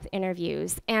in-depth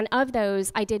interviews, and of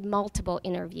those, I did multiple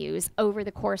interviews over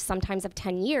the course sometimes of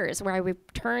 10 years, where I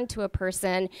returned to a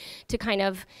person to kind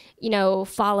of, you know,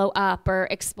 follow up or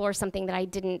explore something that I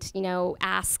didn't, you know,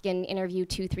 ask in interview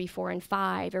 2, 3, 4, and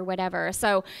 5 or whatever.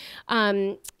 So,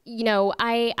 you know,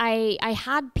 I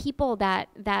had people that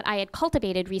I had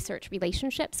cultivated research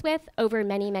relationships with over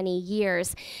many, many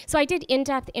years. So I did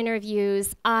in-depth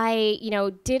interviews. I, you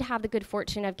know, did have the good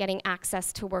fortune of getting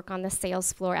access to work on the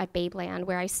sales floor at Babeland,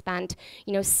 where I spent,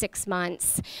 you know, 6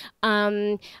 months.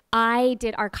 I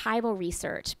did archival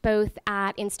research, both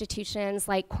at institutions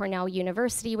like Cornell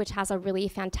University, which has a really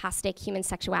fantastic human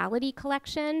sexuality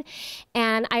collection.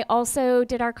 And I also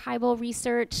did archival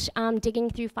research digging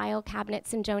through file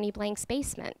cabinets in Joni Blank's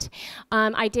basement.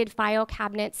 I did file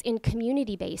cabinets in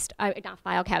community-based, not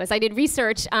file cabinets, I did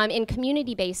research in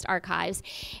community-based archives.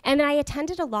 And then I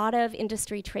attended a lot of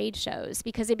industry trade shows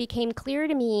because it became clear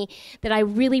to me that I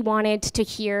really wanted to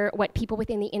hear what people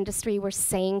within the industry were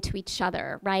saying to each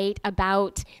other, right,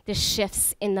 about the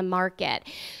shifts in the market.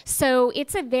 So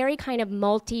it's a very kind of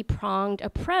multi-pronged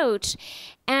approach.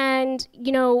 And,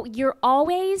 you know, you're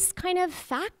always kind of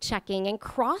fact-checking and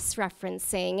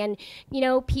cross-referencing, and, you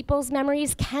know, people's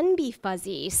memories can be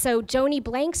fuzzy. So Joni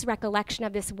Blank's recollection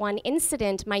of this one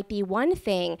incident might be one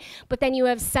thing, but then you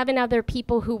have 7 other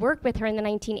people who worked with her in the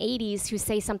 1980s who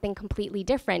say something completely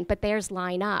different, but theirs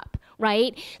line up,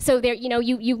 right? So there, you know,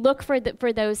 you look for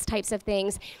those types of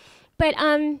things. But,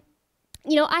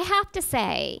 you know, I have to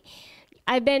say,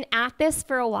 I've been at this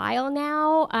for a while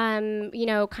now, you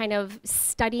know, kind of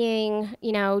studying,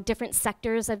 you know, different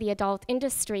sectors of the adult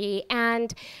industry,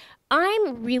 and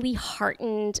I'm really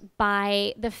heartened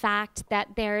by the fact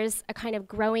that there's a kind of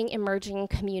growing, emerging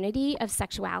community of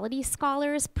sexuality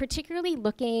scholars, particularly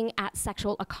looking at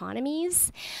sexual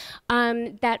economies,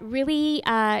 that really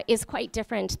is quite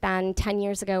different than 10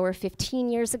 years ago or 15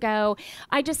 years ago.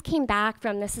 I just came back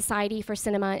from the Society for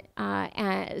Cinema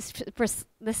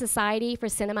the Society for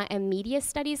Cinema and Media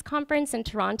Studies conference in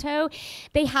Toronto.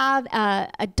 They have an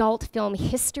adult film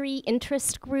history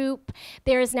interest group.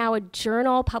 There is now a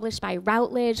journal published published by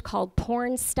Routledge called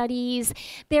Porn Studies.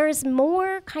 There's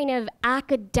more kind of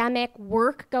academic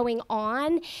work going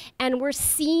on, and we're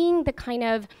seeing the kind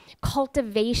of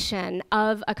cultivation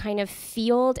of a kind of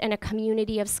field and a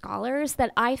community of scholars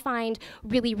that I find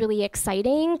really, really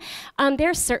exciting.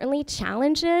 There's certainly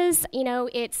challenges. You know,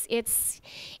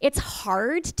 it's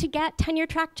hard to get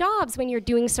tenure-track jobs when you're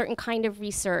doing certain kind of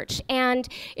research, and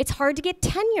it's hard to get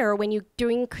tenure when you're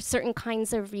doing certain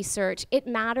kinds of research. It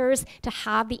matters to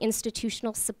have the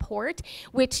institutional support,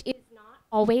 which is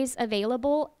always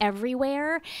available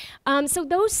everywhere. So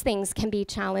those things can be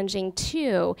challenging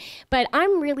too. But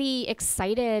I'm really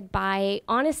excited by,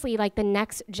 honestly, like the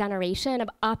next generation of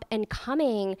up and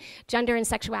coming gender and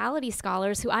sexuality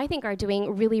scholars who I think are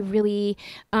doing really, really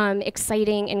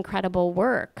exciting, incredible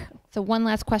work. So one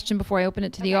last question before I open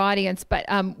it to the audience, but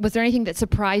was there anything that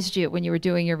surprised you when you were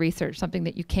doing your research, something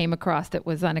that you came across that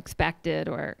was unexpected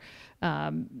or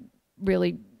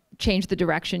really changed the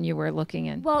direction you were looking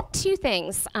in? Well, two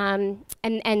things, and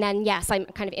then yes, I'm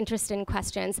kind of interested in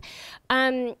questions.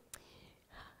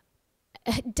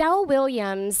 Del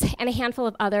Williams and a handful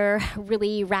of other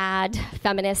really rad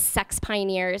feminist sex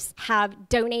pioneers have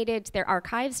donated their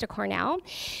archives to Cornell.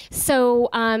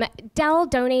 So Del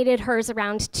donated hers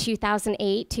around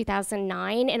 2008,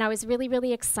 2009, and I was really,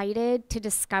 really excited to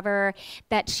discover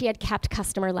that she had kept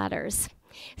customer letters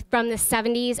from the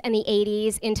 70s and the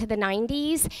 80s into the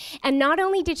 90s. And not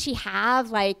only did she have,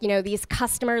 like, you know, these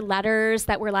customer letters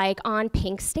that were like on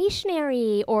pink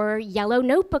stationery or yellow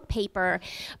notebook paper,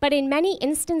 but in many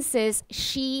instances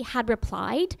she had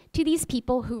replied to these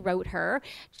people who wrote her.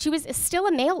 She was still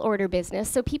a mail order business,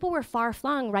 so people were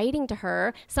far-flung writing to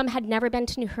her. Some had never been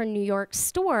to her New York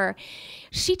store.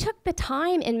 She took the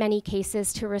time in many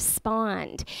cases to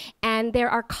respond, and there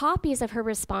are copies of her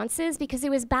responses because it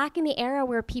was back in the era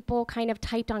where people kind of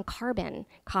typed on carbon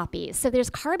copies. So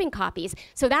there's carbon copies.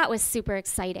 So that was super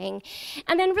exciting.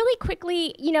 And then really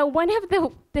quickly, you know, one of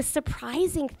the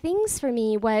surprising things for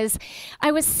me was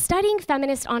I was studying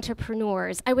feminist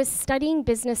entrepreneurs. I was studying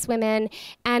businesswomen,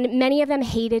 and many of them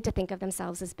hated to think of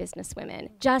themselves as businesswomen,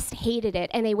 just hated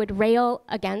it. And they would rail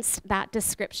against that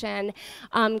description,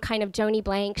 kind of Joni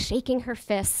Blank shaking her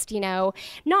fist, you know,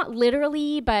 not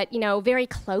literally, but, you know, very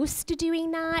close to doing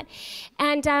that.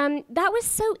 And that was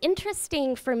so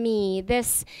interesting for me,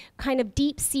 this kind of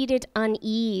deep-seated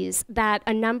unease that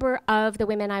a number of the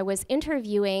women I was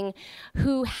interviewing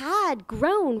who had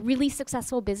grown really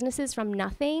successful businesses from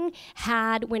nothing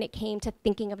had when it came to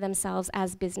thinking of themselves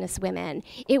as business women.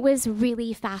 It was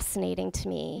really fascinating to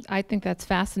me. I think that's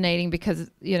fascinating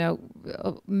because, you know,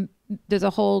 there's a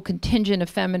whole contingent of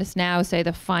feminists now say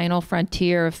the final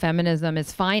frontier of feminism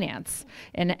is finance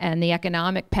and the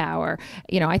economic power.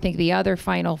 You know, I think the other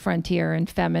final frontier in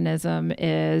feminism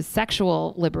is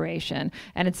sexual liberation.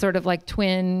 And it's sort of like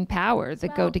twin powers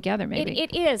that go together, maybe.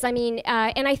 It is. I mean,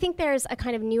 and I think there's a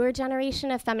kind of newer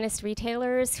generation of feminist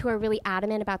retailers who are really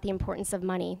adamant about the importance of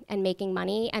money and making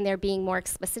money, and they're being more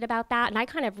explicit about that. And I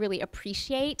kind of really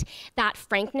appreciate that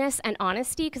frankness and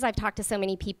honesty, because I've talked to so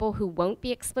many people who won't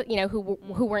be explicit, you know,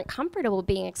 who weren't comfortable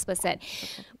being explicit.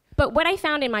 Okay. But what I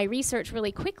found in my research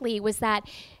really quickly was that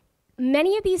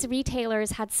many of these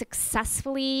retailers had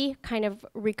successfully kind of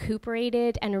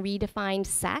recuperated and redefined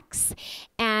sex,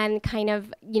 and kind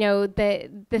of, you know, the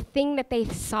thing that they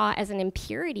saw as an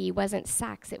impurity wasn't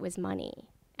sex, it was money.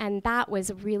 And that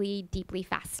was really deeply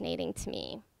fascinating to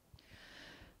me.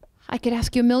 I could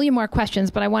ask you a million more questions,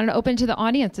 but I wanted to open to the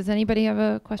audience. Does anybody have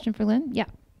a question for Lynn? Yeah.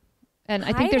 And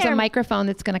I think there's a microphone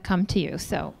that's going to come to you,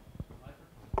 so.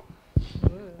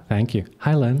 Thank you.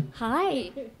 Hi, Lynn.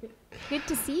 Hi. Good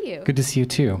to see you. Good to see you,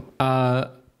 too.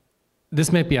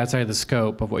 This might be outside of the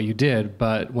scope of what you did,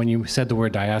 but when you said the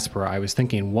word diaspora, I was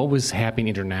thinking, what was happening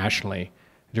internationally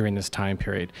during this time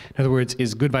period? In other words,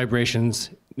 is Good Vibrations,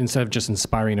 instead of just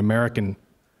inspiring American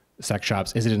sex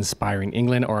shops, is it inspiring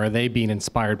England, or are they being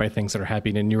inspired by things that are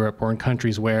happening in Europe or in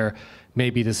countries where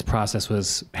maybe this process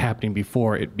was happening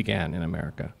before it began in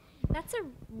America? That's a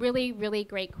really, really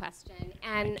great question.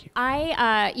 And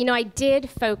I, you know, I did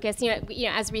focus, you know,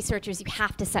 as researchers, you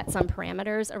have to set some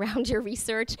parameters around your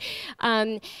research.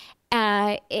 And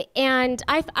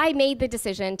I made the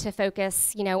decision to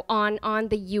focus, you know, on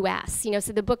the U.S. You know,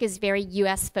 so the book is very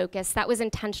U.S. focused. That was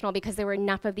intentional because there were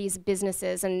enough of these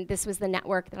businesses, and this was the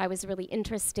network that I was really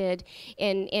interested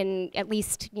in at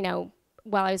least, you know,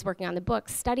 while I was working on the book,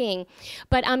 studying.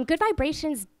 But Good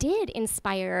Vibrations did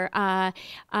inspire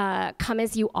Come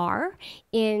As You Are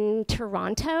in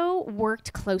Toronto,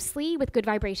 worked closely with Good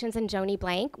Vibrations and Joni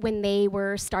Blank when they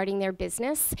were starting their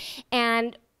business.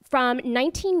 And From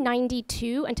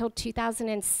 1992 until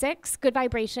 2006, Good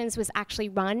Vibrations was actually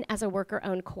run as a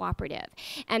worker-owned cooperative.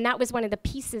 And that was one of the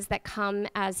pieces that Come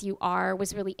As You Are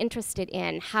was really interested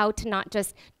in, how to not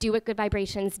just do what Good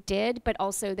Vibrations did, but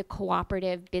also the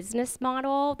cooperative business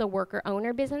model, the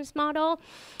worker-owner business model.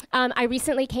 I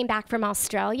recently came back from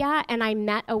Australia, and I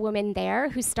met a woman there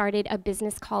who started a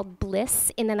business called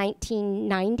Bliss in the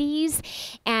 1990s,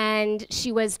 and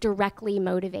she was directly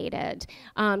motivated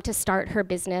to start her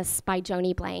business by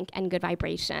Joni Blank and Good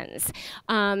Vibrations.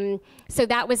 So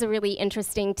that was a really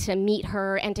interesting to meet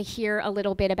her and to hear a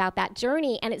little bit about that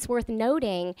journey. And it's worth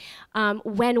noting,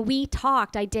 when we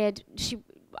talked,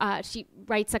 she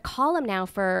writes a column now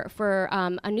for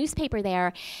a newspaper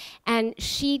there, and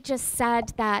she just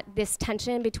said that this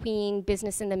tension between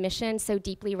business and the mission so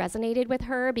deeply resonated with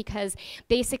her, because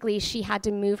basically she had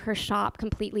to move her shop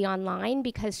completely online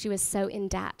because she was so in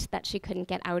debt that she couldn't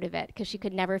get out of it, because she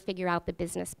could never figure out the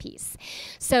business piece.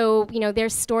 So, you know,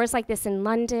 there's stores like this in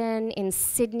London, in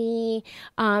Sydney,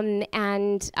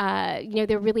 and you know,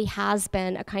 there really has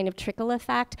been a kind of trickle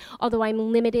effect, although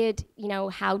I'm limited, you know,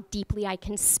 how deeply I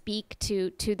can speak to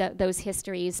those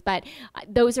histories, but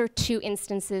those are two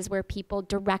instances where people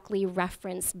directly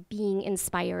reference being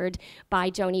inspired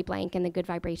by Joni Blank and the Good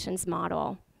Vibrations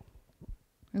model.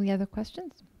 Any other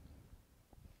questions?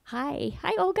 Hi,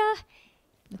 Olga.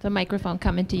 There's a microphone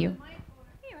coming to you.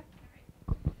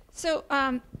 So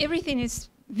everything is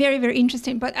very, very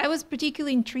interesting, but I was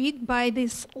particularly intrigued by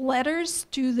these letters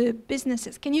to the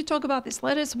businesses. Can you talk about these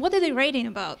letters? What are they writing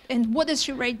about, and what does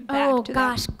she write back to them? Oh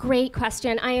gosh, great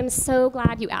question. I am so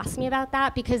glad you asked me about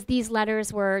that, because these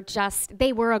letters were just,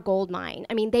 they were a gold mine.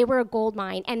 I mean, they were a gold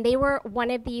mine, and they were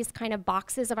one of these kind of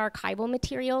boxes of archival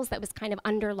materials that was kind of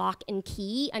under lock and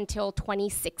key until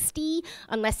 2060,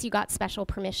 unless you got special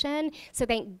permission. So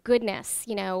thank goodness,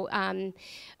 you know,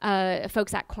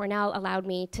 folks at Cornell allowed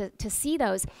me to see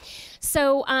those.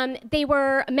 So they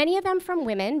were, many of them from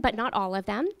women, but not all of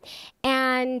them.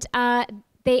 And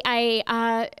they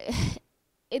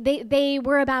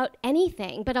were about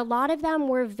anything, but a lot of them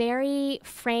were very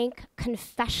frank,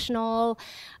 confessional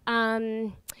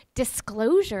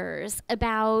disclosures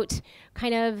about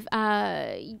kind of,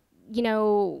 you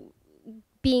know,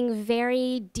 being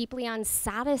very deeply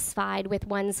unsatisfied with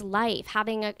one's life,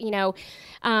 having a, you know,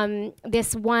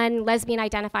 this one lesbian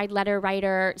identified letter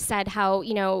writer said how,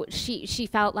 you know, she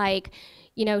felt like,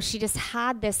 you know, she just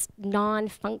had this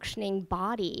non-functioning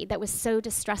body that was so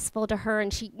distressful to her,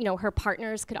 and she, you know, her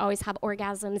partners could always have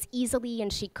orgasms easily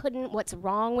and she couldn't. What's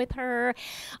wrong with her?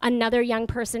 Another young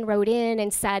person wrote in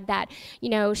and said that, you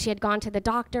know, she had gone to the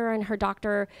doctor and her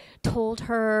doctor told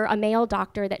her, a male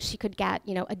doctor, that she could get,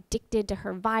 you know, addicted to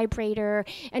her vibrator.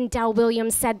 And Del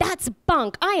Williams said, "That's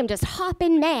bunk. I am just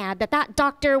hopping mad that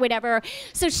doctor would ever."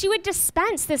 So she would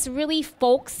dispense this really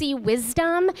folksy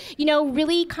wisdom, you know,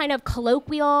 really kind of colloquial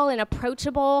and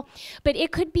approachable, but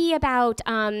it could be about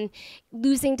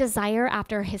losing desire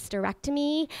after a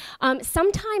hysterectomy.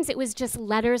 Sometimes it was just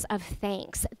letters of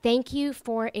thanks. Thank you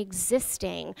for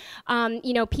existing.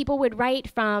 You know, people would write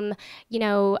from, you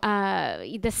know,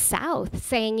 the South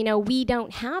saying, you know, we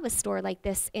don't have a store like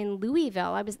this in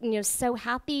Louisville. I was, you know, so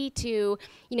happy to,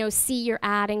 you know, see your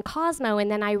ad in Cosmo,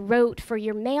 and then I wrote for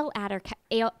your mail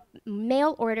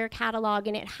order catalog,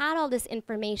 and it had all this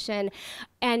information,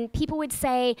 and people would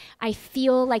say, "I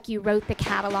feel like you wrote the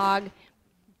catalog."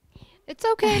 It's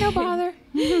okay, no bother.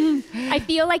 I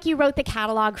feel like you wrote the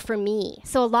catalog for me.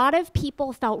 So a lot of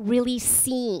people felt really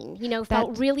seen, you know,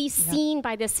 felt really seen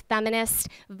by this feminist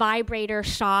vibrator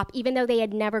shop, even though they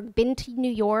had never been to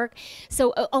New York.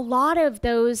 So a lot of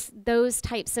those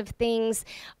types of things,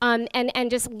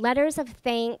 and just letters of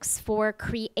thanks for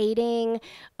creating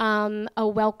a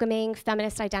welcoming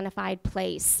feminist identified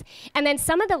place. And then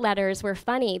some of the letters were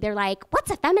funny. They're like,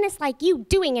 "What's a feminist like you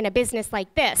doing in a business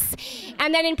like this?"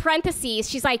 And then in parentheses,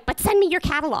 she's like, "But send me your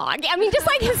catalog." I mean, just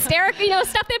like hysterical, you know,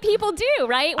 stuff that people do,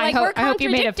 right? Like, we're I hope you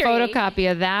made a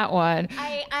photocopy of that one.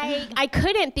 I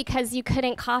couldn't, because you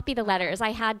couldn't copy the letters.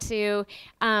 I had to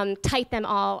type them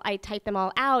all. I typed them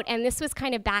all out, and this was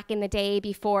kind of back in the day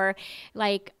before,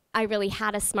 like, I really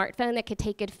had a smartphone that could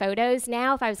take good photos.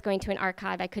 Now, if I was going to an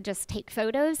archive, I could just take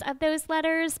photos of those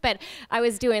letters, but I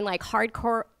was doing like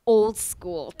hardcore old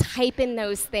school, type in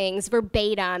those things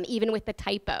verbatim, even with the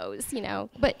typos, you know.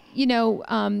 But,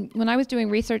 when I was doing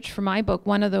research for my book,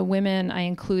 one of the women I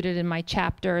included in my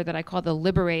chapter that I called the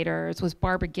Liberators was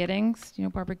Barbara Giddings. Do you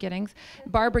know Barbara Giddings?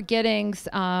 Barbara Giddings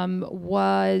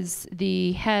was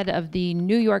the head of the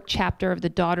New York chapter of the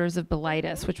Daughters of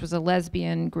Bilitis, which was a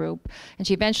lesbian group. And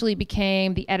she eventually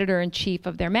became the editor-in-chief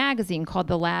of their magazine called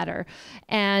The Ladder.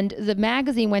 And the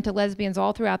magazine went to lesbians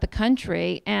all throughout the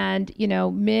country. And,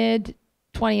 mid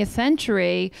 20th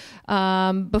century,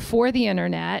 before the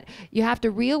internet, you have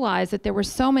to realize that there were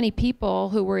so many people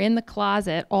who were in the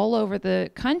closet all over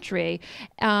the country.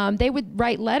 They would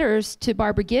write letters to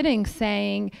Barbara Giddings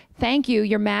saying, "Thank you,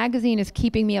 your magazine is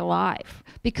keeping me alive,"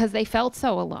 because they felt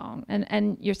so alone.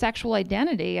 And your sexual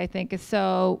identity, I think, is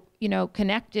so,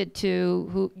 connected to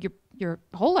who your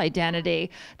whole identity,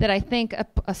 that I think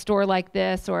a store like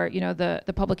this, or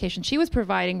the publication she was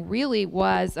providing, really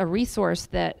was a resource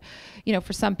that,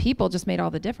 for some people just made all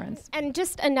the difference. And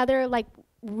just another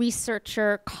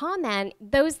researcher comment,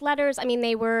 those letters, I mean,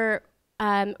 they were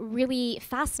really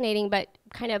fascinating, but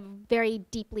kind of very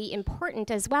deeply important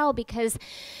as well, because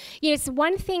it's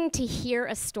one thing to hear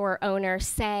a store owner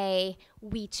say,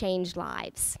 "We changed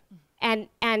lives."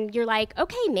 And you're like,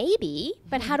 okay, maybe,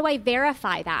 but how do I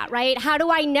verify that, right? How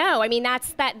do I know? I mean,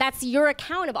 that's your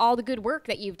account of all the good work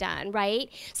that you've done, right?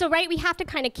 So, right, we have to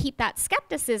kind of keep that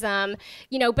skepticism,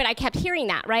 but I kept hearing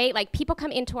that, right? Like, people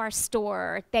come into our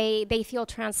store, they feel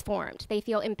transformed, they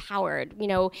feel empowered,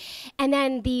 and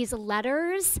then these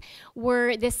letters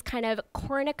were this kind of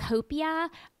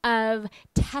cornucopia of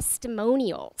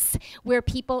testimonials where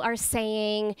people are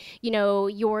saying,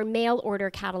 your mail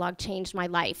order catalog changed my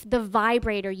life. The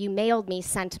vibrator you mailed me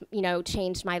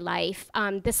changed my life.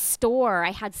 The store,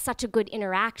 I had such a good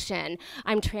interaction.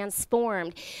 I'm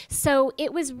transformed. So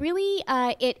it was really,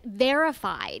 it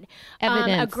verified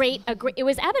evidence. It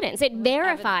was evidence. It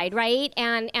verified, right?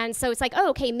 And so it's like,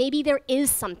 oh, okay, maybe there is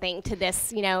something to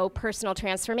this, personal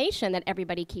transformation that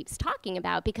everybody keeps talking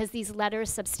about, because these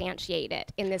letters substantiate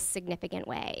it in this significant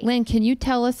way. Lynn, can you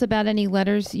tell us about any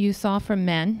letters you saw from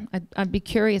men? I'd be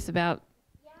curious about.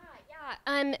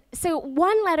 Yeah. So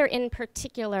one letter in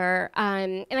particular,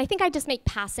 and I think I just make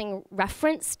passing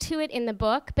reference to it in the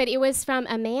book, but it was from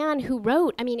a man who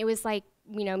wrote, it was like,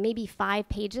 maybe 5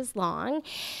 pages long.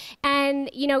 And,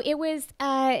 it was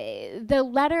the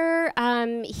letter,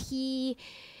 he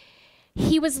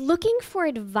was looking for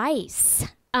advice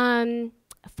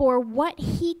for what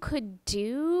he could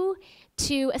do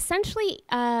to essentially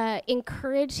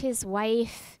encourage his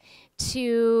wife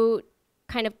to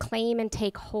kind of claim and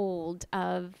take hold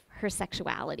of her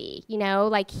sexuality.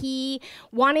 He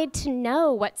wanted to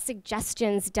know what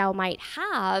suggestions Del might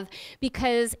have,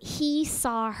 because he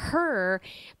saw her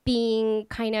being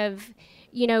kind of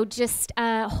just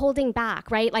holding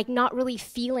back, right? Like, not really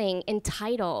feeling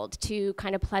entitled to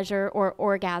kind of pleasure or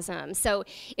orgasm. So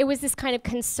it was this kind of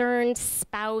concerned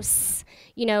spouse,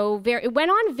 it went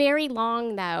on very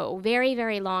long though, very,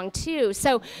 very long too.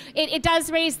 So it does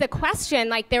raise the question,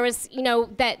 like, there was,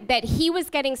 that he was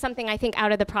getting something, I think,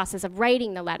 out of the process of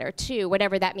writing the letter too,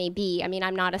 whatever that may be.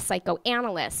 I'm not a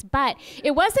psychoanalyst, but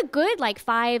it was a good,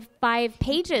 5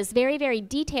 pages, very, very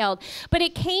detailed, but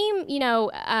it came,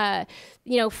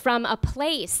 from a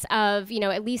place of,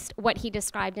 at least what he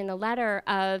described in the letter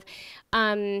of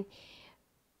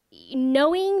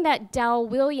knowing that Del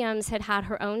Williams had had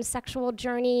her own sexual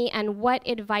journey, and what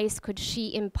advice could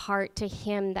she impart to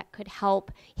him that could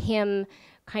help him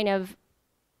kind of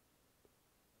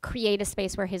create a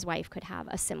space where his wife could have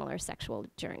a similar sexual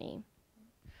journey.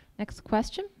 Next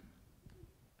question.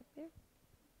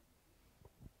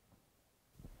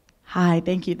 Hi,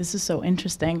 thank you. This is so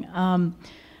interesting.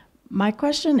 My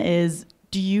question is,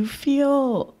 do you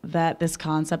feel that this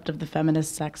concept of the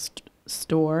feminist sex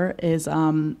store is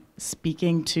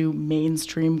speaking to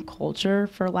mainstream culture,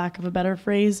 for lack of a better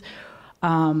phrase?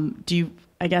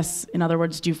 I guess, in other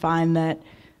words, do you find that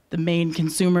the main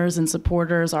consumers and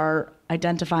supporters are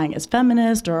identifying as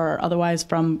feminist, or are otherwise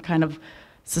from kind of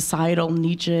societal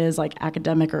niches, like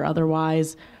academic or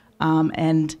otherwise?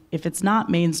 And if it's not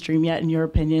mainstream yet, in your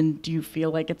opinion, do you feel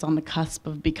like it's on the cusp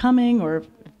of becoming, or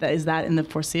is that in the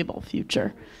foreseeable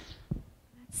future?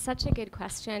 Such a good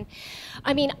question.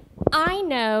 I mean, I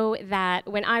know that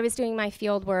when I was doing my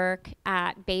field work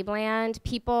at Babeland,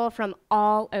 people from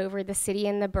all over the city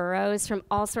and the boroughs, from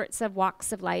all sorts of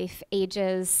walks of life,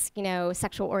 ages, you know,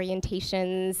 sexual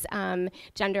orientations,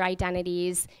 gender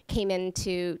identities, came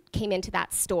into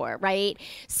that store, right?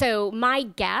 So my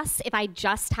guess, if I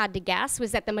just had to guess,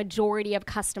 was that the majority of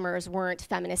customers weren't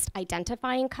feminist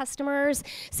identifying customers.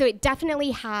 So it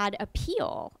definitely had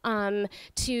appeal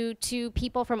to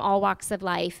people from all walks of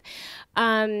life.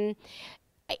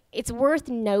 It's worth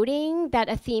noting that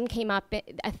a theme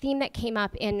that came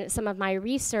up in some of my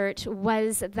research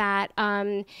was that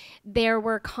there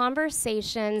were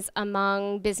conversations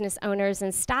among business owners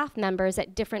and staff members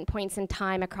at different points in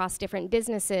time across different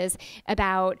businesses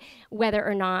about whether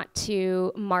or not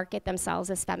to market themselves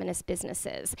as feminist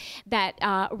businesses. That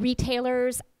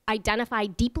retailers identify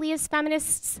deeply as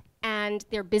feminists and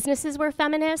their businesses were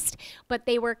feminist, but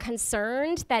they were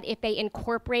concerned that if they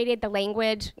incorporated the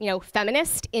language, you know,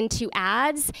 feminist into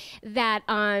ads, that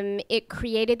it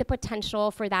created the potential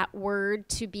for that word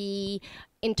to be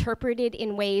interpreted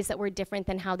in ways that were different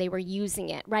than how they were using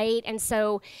it, right? And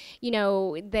so,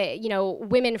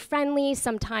 women friendly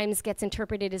sometimes gets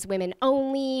interpreted as women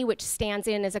only, which stands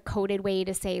in as a coded way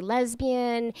to say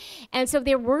lesbian. And so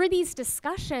there were these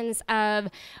discussions of,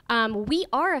 we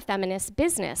are a feminist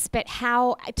business, but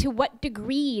to what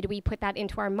degree do we put that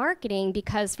into our marketing?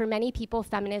 Because for many people,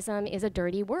 feminism is a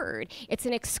dirty word. It's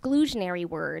an exclusionary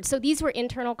word. So these were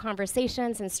internal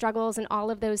conversations and struggles and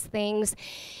all of those things.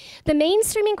 The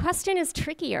mainstreaming question is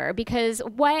trickier because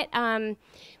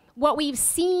what we've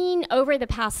seen over the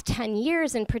past 10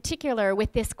 years in particular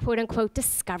with this quote unquote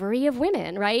discovery of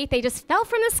women, right? They just fell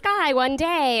from the sky one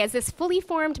day as this fully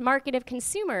formed market of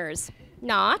consumers.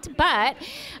 Not, but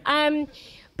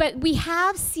we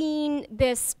have seen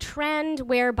this trend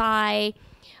whereby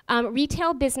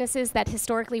retail businesses that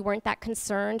historically weren't that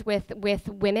concerned with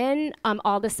women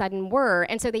all of a sudden were.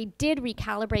 And so they did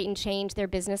recalibrate and change their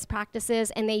business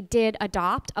practices, and they did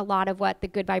adopt a lot of what the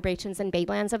Good Vibrations and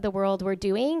Babelands of the world were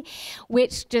doing,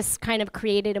 which just kind of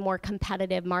created a more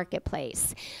competitive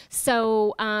marketplace.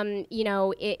 So,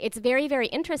 it's very, very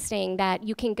interesting that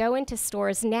you can go into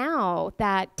stores now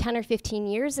that 10 or 15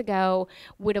 years ago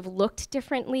would have looked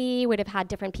differently, would have had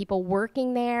different people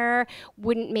working there,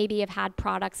 wouldn't maybe have had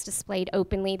products displayed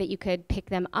openly that you could pick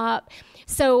them up.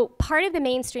 So part of the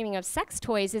mainstreaming of sex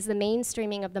toys is the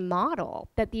mainstreaming of the model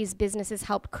that these businesses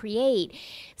help create.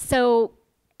 So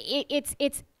it's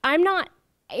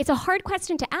a hard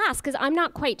question to ask because I'm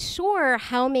not quite sure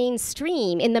how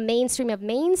mainstream, in the mainstream of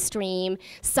mainstream,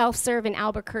 self-serve in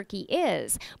Albuquerque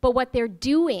is. But what they're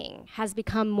doing has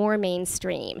become more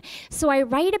mainstream. So I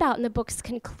write about in the book's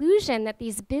conclusion that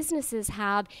these businesses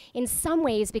have, in some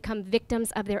ways, become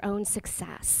victims of their own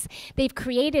success. They've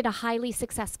created a highly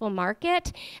successful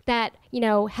market that,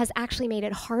 has actually made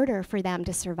it harder for them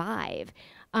to survive.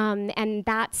 And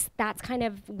that's kind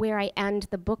of where I end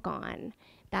the book on,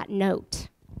 that note.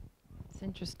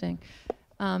 Interesting.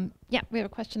 We have a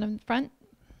question in front.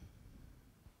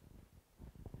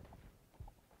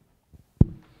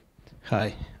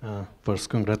 Hi.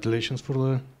 First, congratulations for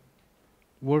the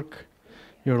work,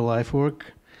 your life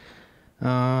work.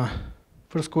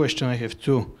 First question, I have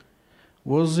two.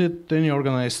 Was it any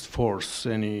organized force,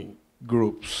 any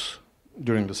groups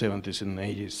during the 70s and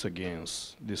 80s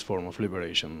against this form of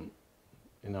liberation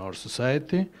in our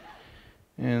society?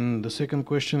 And the second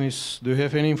question is, do you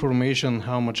have any information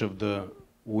how much of the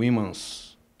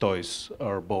women's toys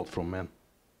are bought from men?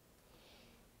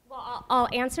 Well, I'll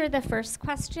answer the first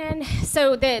question.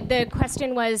 So the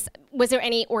question was there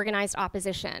any organized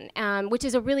opposition? Which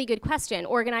is a really good question.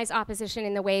 Organized opposition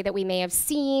in the way that we may have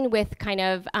seen with kind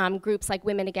of groups like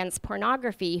Women Against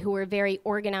Pornography, who were very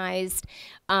organized,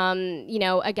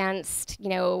 against,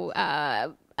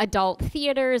 adult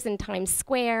theaters in Times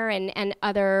Square and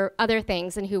other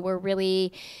things, and who were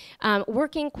really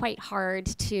working quite hard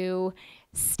to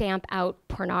stamp out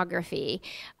pornography.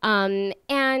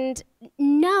 And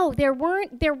no, there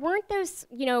weren't those,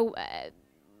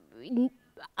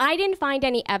 I didn't find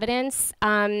any evidence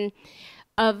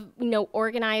of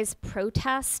organized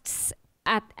protests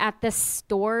at the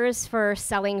stores for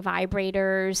selling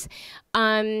vibrators.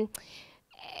 I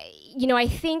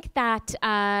think that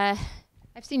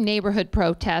I've seen neighborhood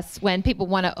protests when people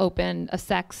want to open a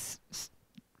sex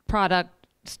product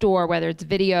store, whether it's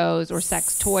videos or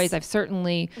sex toys. I've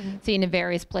certainly seen in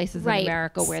various places in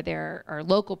America where there are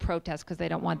local protests because they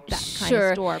don't want that kind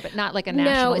of store, but not like a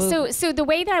national movement. So the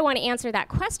way that I want to answer that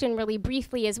question really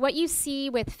briefly is what you see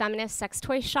with feminist sex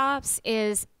toy shops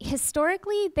is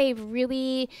historically they've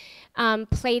really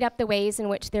played up the ways in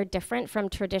which they're different from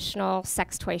traditional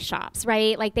sex toy shops,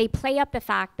 right? Like they play up the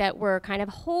fact that we're kind of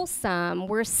wholesome,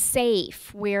 we're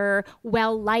safe, we're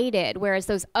well lighted, whereas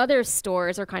those other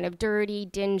stores are kind of dirty,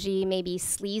 dingy, maybe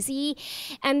sleazy.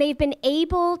 And they've been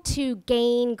able to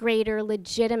gain greater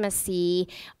legitimacy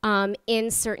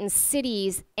in certain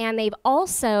cities. And they've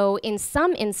also, in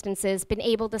some instances, been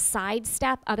able to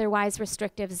sidestep otherwise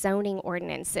restrictive zoning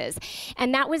ordinances.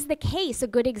 And that was the case. A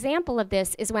good example of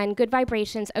this is when Good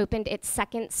Vibrations opened its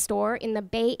second store in the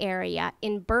Bay Area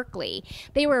in Berkeley.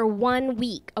 They were 1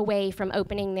 week away from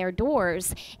opening their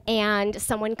doors, and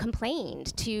someone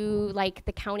complained to like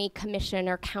the county commission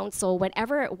or council,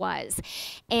 whatever it was.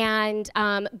 And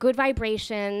Good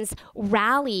Vibrations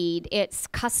rallied its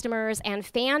customers and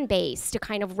fan base to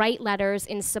kind of write letters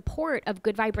in support of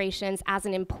Good Vibrations as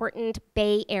an important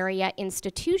Bay Area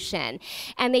institution.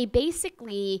 And they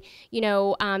basically, you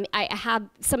know, I have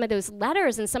some of those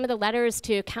letters, and some of the letters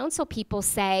to council people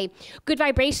say, Good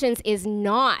Vibrations is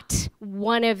not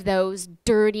one of those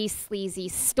dirty, sleazy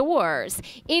stores.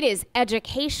 It is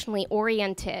educationally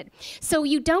oriented. So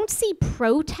you don't see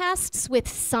protests with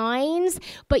signs,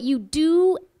 but you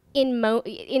do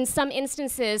in some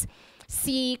instances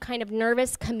see kind of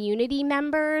nervous community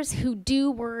members who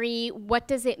do worry, what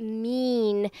does it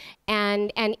mean,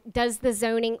 and does the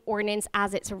zoning ordinance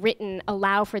as it's written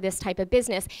allow for this type of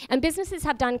business? And businesses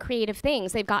have done creative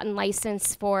things. They've gotten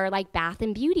licensed for like bath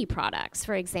and beauty products,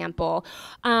 for example.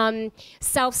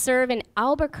 Self-serve in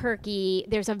Albuquerque,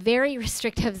 there's a very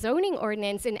restrictive zoning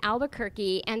ordinance in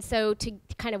Albuquerque, and so to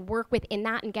kind of work within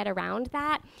that and get around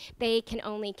that, they can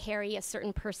only carry a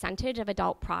certain percentage of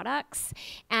adult products.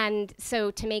 And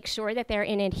so to make sure that they're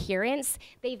in adherence,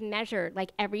 they've measured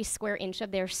like every square inch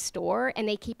of their store, and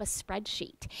they keep a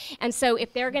spreadsheet. And so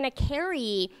if they're gonna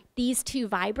carry these two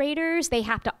vibrators, they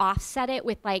have to offset it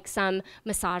with like some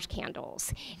massage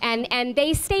candles. And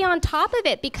they stay on top of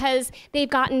it because they've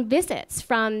gotten visits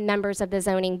from members of the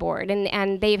zoning board,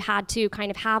 and they've had to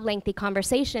kind of have lengthy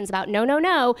conversations about,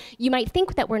 no, you might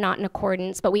think that we're not in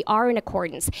accordance, but we are in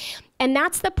accordance. And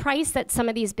that's the price that some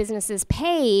of these businesses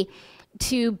pay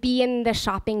to be in the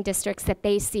shopping districts that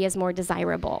they see as more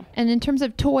desirable. And in terms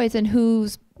of toys and who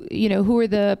are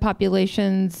the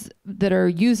populations that are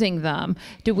using them?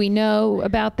 Do we know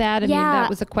about that? I mean, that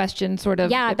was a question sort of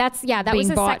that being was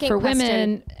a bought second for question.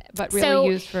 Women, but really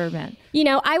used for men. You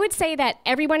know, I would say that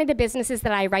every one of the businesses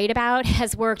that I write about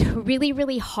has worked really,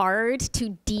 really hard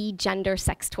to de-gender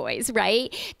sex toys,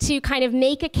 right? To kind of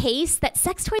make a case that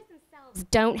sex toys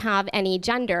don't have any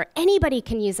gender. Anybody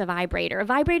can use a vibrator. A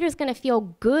vibrator is going to feel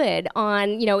good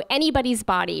on, you know, anybody's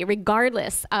body,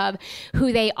 regardless of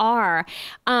who they are.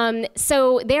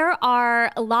 So there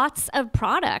are lots of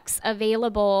products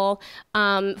available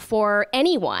for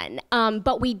anyone.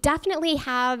 But we definitely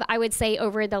have, I would say,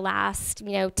 over the last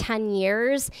 10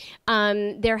 years,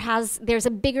 there's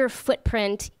a bigger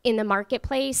footprint in the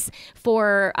marketplace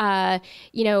for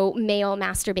male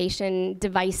masturbation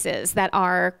devices that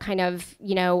are kind of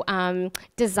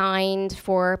designed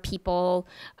for people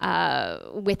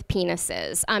with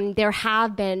penises. There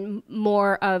have been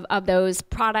more of those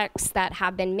products that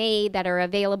have been made that are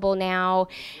available now.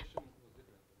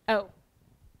 Oh.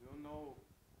 You don't know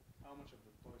how much of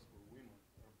the toys for women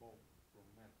are bought from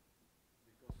men.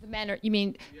 The men are, you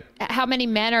mean, how many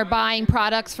men are buying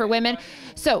products for women?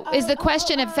 So is the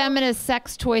question if feminist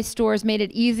sex toy stores made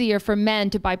it easier for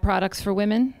men to buy products for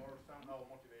women?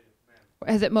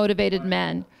 Has it motivated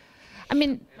men? I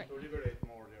mean,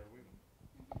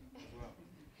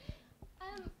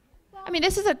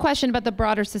 this is a question about the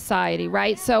broader society,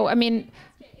 right? So, I mean,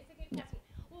 it's a good question.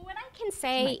 Well, what I can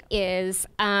say is,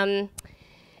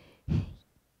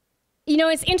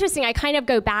 it's interesting. I kind of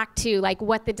go back to like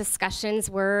what the discussions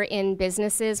were in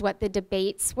businesses, what the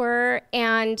debates were,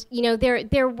 and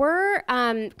there were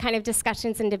kind of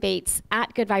discussions and debates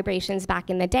at Good Vibrations back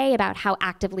in the day about how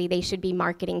actively they should be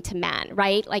marketing to men,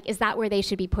 right? Like, is that where they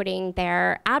should be putting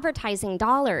their advertising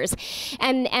dollars?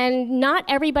 And not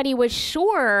everybody was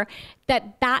sure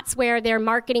that's where their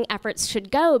marketing efforts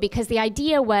should go, because the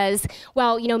idea was,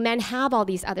 well, you know, men have all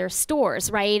these other stores,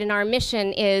 right? And our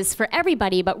mission is for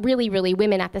everybody, but really, really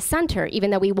women at the center, even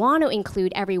though we want to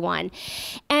include everyone.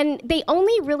 And they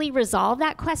only really resolved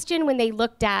that question when they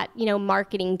looked at, you know,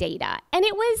 marketing data. And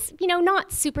it was, you know,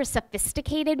 not super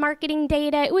sophisticated marketing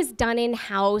data. It was done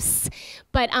in-house.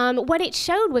 But what it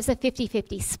showed was a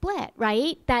 50-50 split,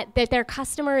 right? That their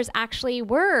customers actually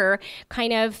were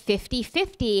kind of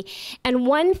 50-50. And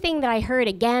one thing that I heard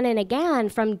again and again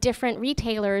from different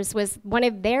retailers was one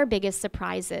of their biggest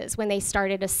surprises when they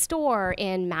started a store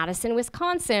in Madison,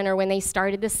 Wisconsin, or when they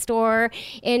started the store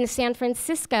in San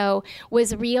Francisco,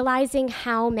 was realizing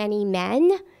how many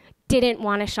men didn't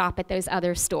want to shop at those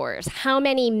other stores. How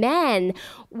many men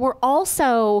were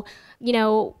also, you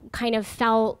know, kind of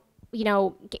felt, you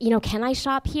know, can I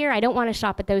shop here? I don't want to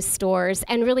shop at those stores,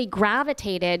 and really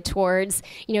gravitated towards,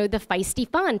 you know, the feisty,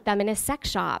 fun, feminist sex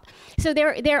shop. So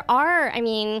there are, I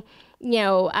mean, you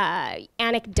know,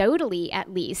 anecdotally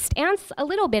at least, and a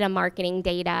little bit of marketing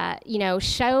data, you know,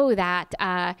 show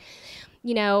that,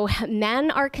 you know,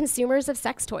 men are consumers of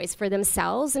sex toys for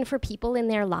themselves and for people in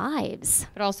their lives.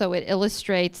 But also it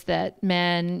illustrates that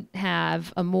men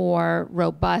have a more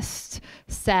robust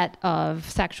set of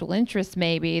sexual interests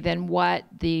maybe than what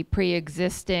the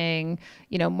pre-existing,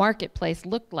 you know, marketplace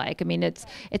looked like. I mean, it's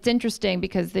interesting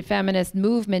because the feminist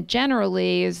movement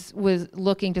generally was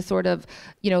looking to sort of,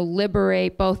 you know,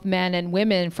 liberate both men and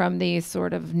women from these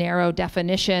sort of narrow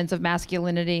definitions of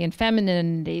masculinity and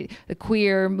femininity. The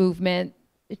queer movement,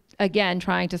 again,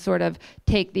 trying to sort of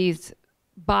take these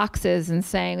boxes and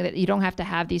saying that you don't have to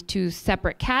have these two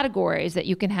separate categories, that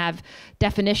you can have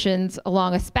definitions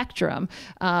along a spectrum.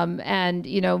 And,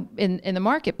 you know, in the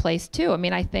marketplace too. I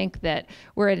mean, I think that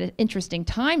we're at an interesting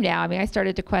time now. I mean, I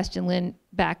started to question Lynn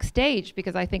backstage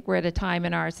because I think we're at a time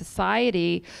in our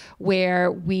society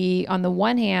where we, on the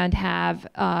one hand, have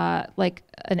like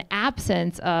an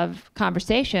absence of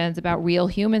conversations about real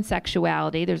human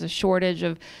sexuality. There's a shortage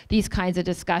of these kinds of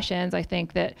discussions. I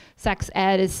think that sex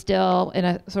ed is still in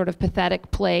a sort of pathetic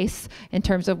place in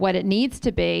terms of what it needs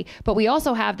to be. But we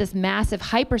also have this massive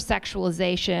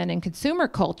hypersexualization in consumer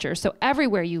culture. So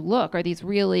everywhere you look are these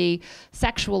really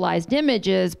sexualized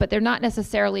images, but they're not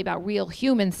necessarily about real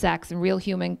human sex and real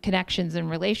human connections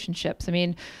and relationships. I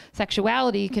mean,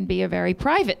 sexuality can be a very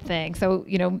private thing. So,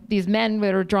 you know, these men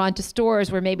that are drawn to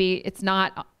stores where maybe it's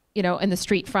not, you know, in the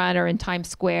street front or in Times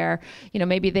Square, you know,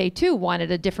 maybe they too wanted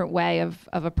a different way of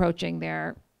approaching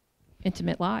their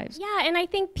intimate lives. Yeah, and I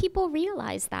think people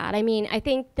realize that. I mean, I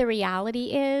think the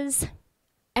reality is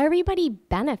everybody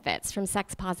benefits from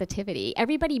sex positivity.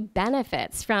 Everybody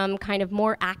benefits from kind of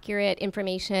more accurate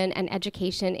information and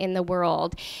education in the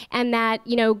world. And that,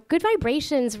 you know, Good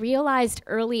Vibrations realized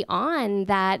early on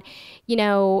that, you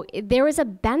know, there was a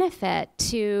benefit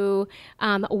to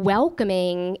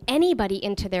welcoming anybody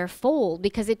into their fold,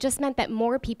 because it just meant that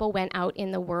more people went out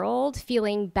in the world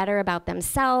feeling better about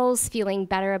themselves, feeling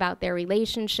better about their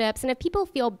relationships. And if people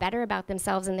feel better about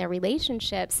themselves and their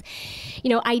relationships, you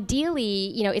know,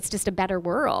 ideally, you know, it's just a better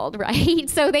world, right?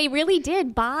 So they really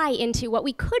did buy into what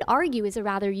we could argue is a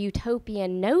rather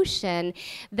utopian notion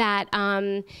that,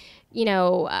 you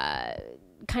know,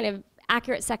 kind of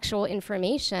accurate sexual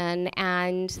information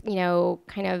and, you know,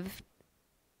 kind of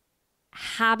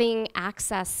having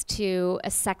access to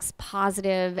a sex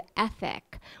positive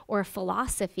ethic or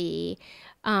philosophy,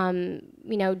 you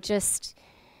know, just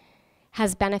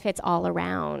has benefits all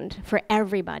around for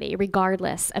everybody,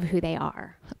 regardless of who they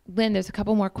are. Lynn, there's a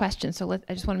couple more questions, so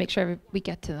I just want to make sure we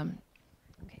get to them.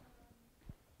 Okay.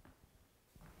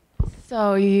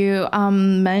 So you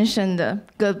mentioned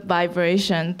good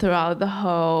vibration throughout the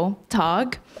whole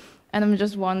talk, and I'm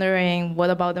just wondering, what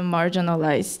about the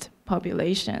marginalized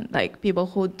population, like people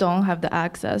who don't have the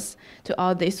access to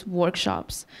all these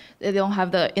workshops? They don't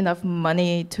have enough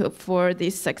money to afford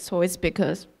these sex toys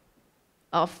because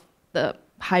of the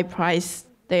high price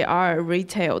they are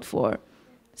retailed for.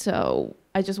 So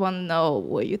I just want to know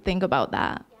what you think about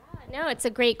that. No, it's a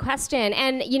great question.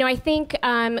 And, you know, I think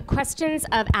questions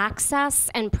of access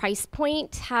and price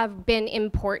point have been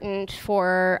important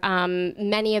for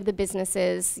many of the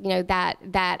businesses, you know,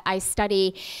 that I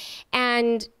study.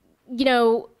 And, you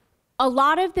know, a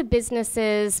lot of the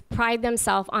businesses pride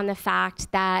themselves on the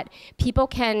fact that people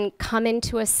can come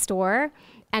into a store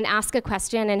and ask a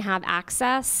question and have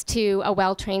access to a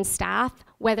well-trained staff,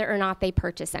 whether or not they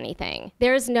purchase anything.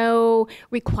 There's no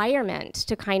requirement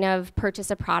to kind of purchase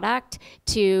a product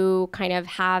to kind of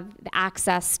have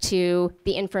access to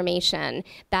the information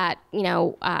that, you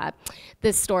know,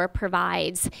 the store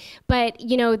provides. But,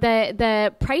 you know,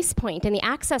 the price point and the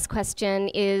access question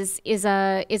is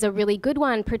a really good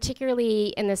one, particularly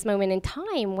in this moment in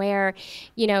time where,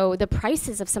 you know, the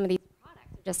prices of some of these products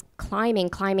are just climbing.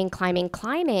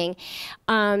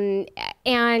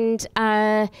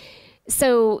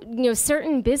 So, you know,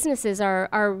 certain businesses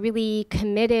are really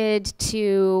committed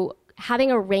to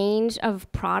having a range of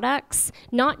products,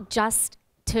 not just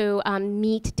to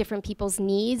meet different people's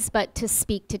needs, but to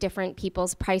speak to different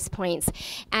people's price points.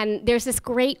 And there's this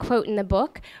great quote in the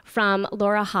book from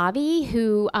Laura Harvey,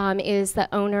 who is the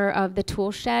owner of the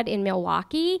Tool Shed in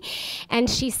Milwaukee. And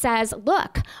she says,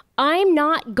 look, I'm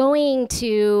not going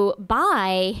to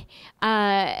buy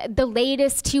the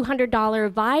latest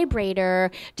 $200 vibrator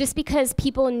just because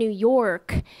people in New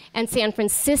York and San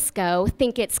Francisco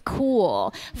think it's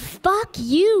cool. Fuck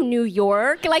you, New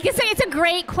York. Like, it's a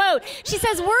great quote. She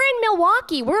says, we're in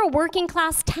Milwaukee. We're a working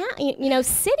class town, you know,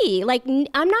 city. Like,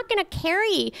 I'm not going to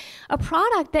carry a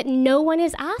product that no one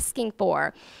is asking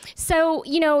for. So,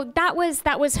 you know, that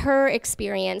was her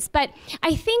experience. But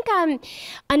I think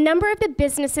a number of the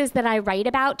businesses that I write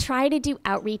about try to do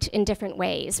outreach in different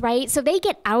ways, right? So they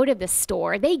get out of the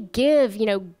store. They give, you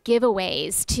know,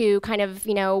 giveaways to kind of,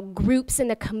 you know, groups in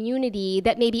the community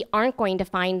that maybe aren't going to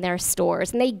find their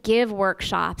stores, and they give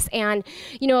workshops. And,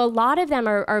 you know, a lot of them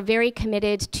are very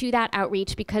committed to that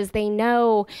outreach because they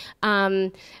know,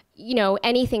 you know,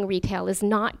 anything retail is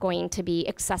not going to be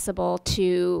accessible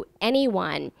to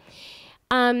anyone.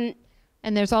 And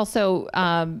there's also,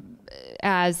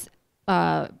 as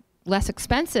less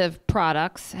expensive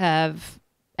products have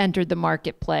entered the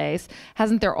marketplace,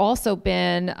 hasn't there also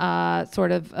been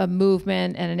sort of a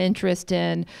movement and an interest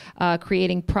in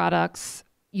creating products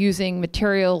using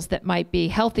materials that might be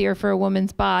healthier for a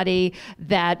woman's body,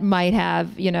 that might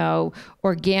have, you know,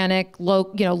 organic,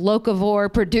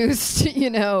 locavore produced, you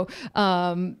know,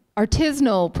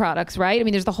 artisanal products, right? I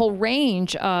mean, there's the whole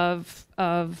range of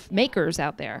makers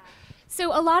out there.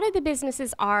 So a lot of the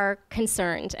businesses are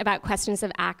concerned about questions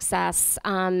of access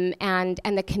and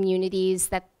the communities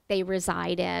that they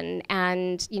reside in,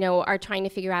 and, you know, are trying to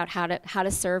figure out how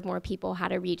to serve more people, how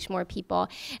to reach more people.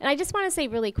 And I just want to say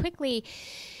really quickly,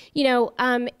 you know,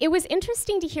 it was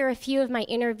interesting to hear a few of my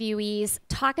interviewees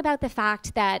talk about the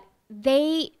fact that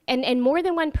they, and more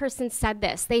than one person said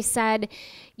this, they said,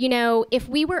 you know, if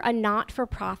we were a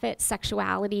not-for-profit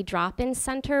sexuality drop-in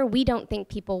center, we don't think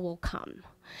people will come.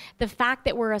 The fact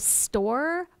that we're a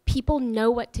store, people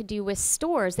know what to do with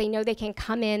stores. They know they can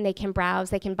come in, they can browse,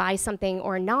 they can buy something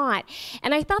or not.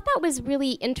 And I thought that was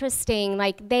really interesting.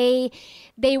 Like they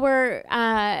were,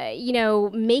 you know,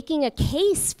 making a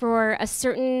case for a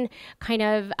certain kind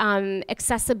of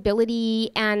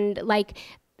accessibility and like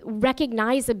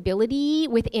recognizability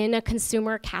within a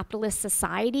consumer capitalist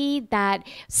society, that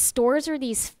stores are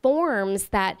these forms,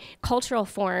 that cultural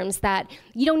forms, that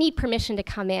you don't need permission to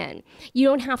come in. You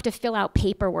don't have to fill out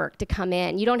paperwork to come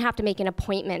in. You don't have to make an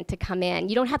appointment to come in.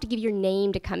 You don't have to give your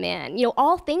name to come in. You know,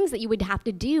 all things that you would have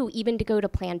to do even to go to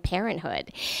Planned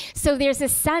Parenthood. So there's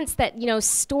this sense that, you know,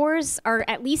 stores are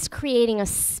at least creating a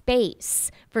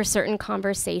space for certain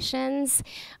conversations,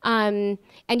 and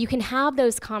you can have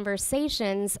those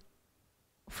conversations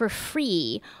for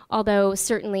free, although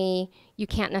certainly you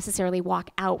can't necessarily walk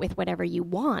out with whatever you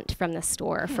want from the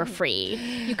store for free.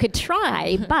 You could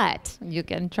try, but you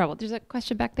get in trouble. There's a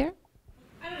question back there.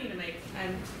 I don't need a mic. I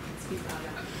can speak loud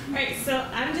enough. All right, so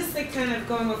I'm just like kind of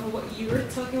going off of what you were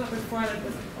talking about before, like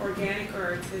with organic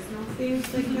or artisanal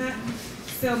things like that.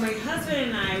 So my husband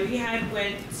and I, we had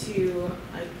went to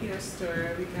a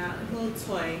store. We got a little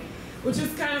toy, which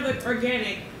was kind of like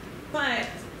organic, but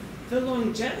the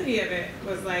longevity of it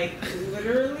was like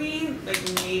literally like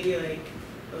maybe like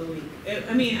a week.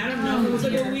 I mean, I don't know if it was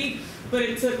like a week, but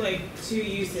it took like 2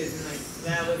 uses and like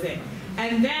that was it.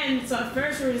 And then, so at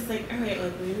first we were just like, all right,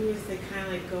 like maybe we just like kind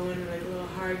of like going like a little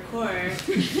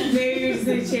hardcore. Maybe we were just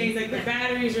gonna change like the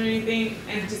batteries or anything,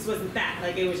 and it just wasn't that.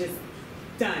 Like it was just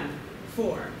done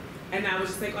for. And I was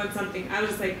just like on something, I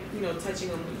was just like, you know,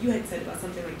 touching on what you had said about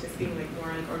something like just being like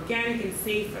more like organic and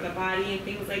safe for the body and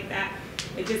things like that.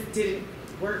 It just didn't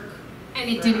work. And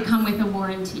it didn't come with a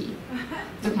warranty.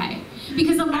 Okay.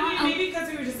 Because a lot. I mean, maybe because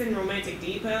we were just in Romantic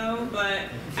Depot, but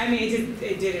I mean,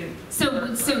 it didn't. So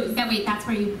that's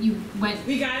where you went.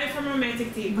 We got it from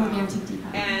Romantic Depot. Romantic Depot.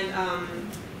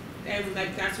 And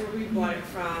like that's where we bought it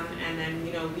from, and then,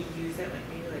 you know, we used it like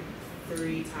maybe like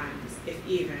 3 times, if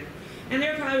even. And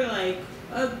they're probably like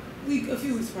a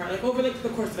few weeks apart, like over like the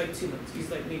course of like 2 months,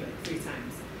 used like maybe like 3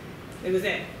 times. It was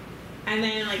it. And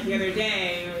then like the other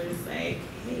day, it was like,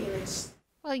 hey, let's.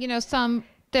 Well, you know,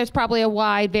 there's probably a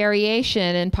wide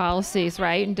variation in policies,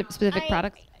 right, in specific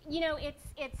products. You know,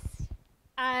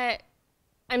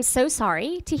 I'm so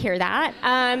sorry to hear that,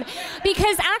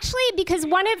 because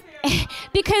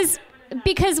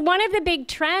one of the big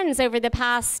trends over the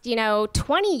past,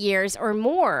 20 years or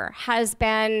more has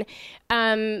been,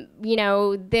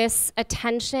 this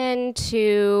attention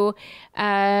to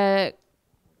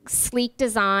sleek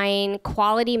design,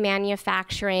 quality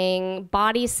manufacturing,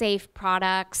 body-safe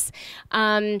products.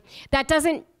 That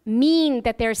doesn't mean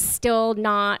that there's still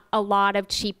not a lot of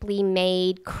cheaply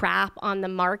made crap on the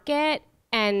market,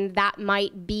 and that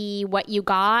might be what you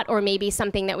got, or maybe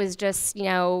something that was just,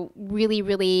 really,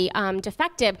 really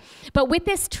defective. But with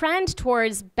this trend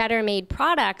towards better made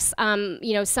products,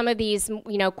 some of these,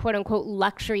 quote unquote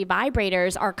luxury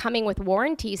vibrators are coming with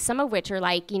warranties, some of which are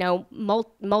like,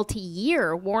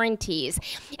 multi-year warranties.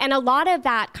 And a lot of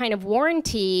that kind of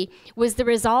warranty was the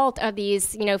result of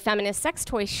these, feminist sex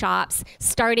toy shops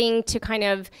starting to kind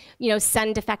of,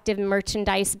 send defective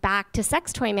merchandise back to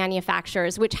sex toy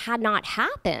manufacturers, which had not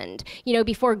happened,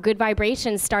 before Good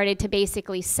Vibrations started to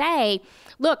basically say,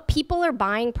 look, people are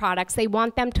buying products, they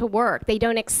want them to work, they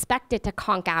don't expect it to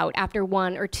conk out after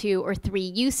 1 or 2 or 3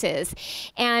 uses.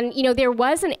 And there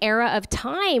was an era of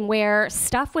time where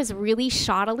stuff was really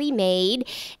shoddily made,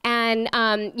 and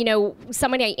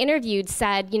somebody I interviewed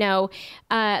said,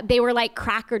 they were like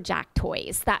Cracker Jack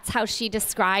toys. That's how she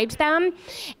described them.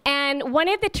 And one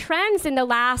of the trends in the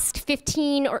last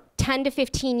 10 to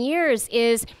 15 years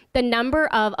is the number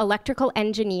of electrical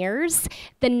engineers,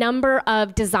 the number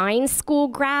of design school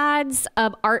grads,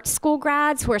 of art school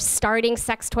grads who are starting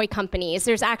sex toy companies.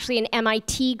 There's actually an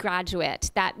MIT graduate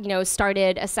that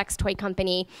started a sex toy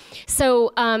company.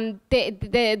 So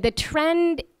the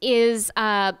trend is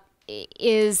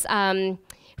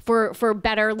for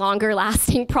better, longer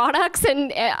lasting products,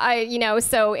 and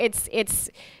so it's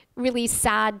really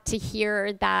sad to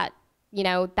hear that.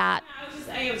 That.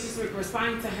 I was just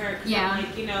responding to her. Yeah.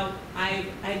 We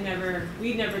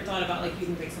never thought about like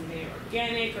using like something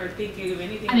organic or thinking of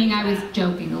anything. I mean, like I was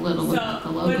joking a little about the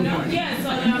logo board. Yeah, so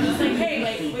then I was like,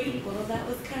 hey, wait, well, that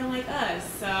was kind of like us.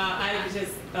 So I was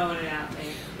just throwing it out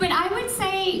there. But I would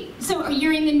say, so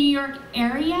you're in the New York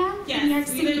area? Yes, New York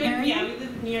City area? Yeah, we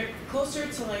live near, closer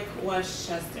to like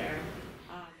Westchester.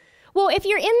 Well, if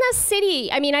you're in the city,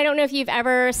 I mean, I don't know if you've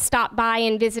ever stopped by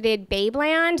and visited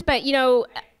Babeland, but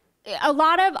a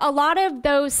lot of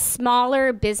those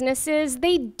smaller businesses,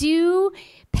 they do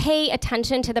pay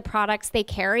attention to the products they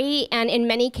carry, and in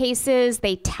many cases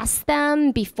they test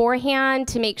them beforehand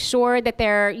to make sure that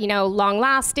they're long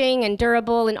lasting and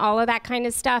durable and all of that kind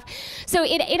of stuff. So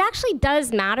it actually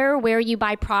does matter where you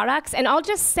buy products. And I'll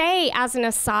just say as an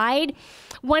aside,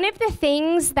 one of the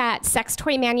things that sex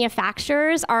toy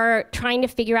manufacturers are trying to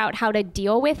figure out how to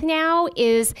deal with now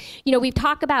is, we've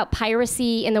talked about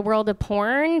piracy in the world of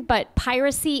porn, but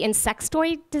piracy in sex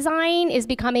toy design is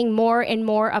becoming more and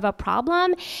more of a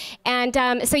problem. And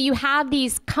so you have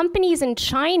these companies in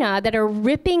China that are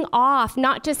ripping off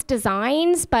not just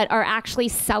designs, but are actually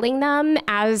selling them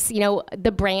as,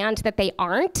 the brand that they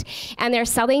aren't. And they're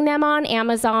selling them on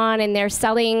Amazon, and they're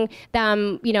selling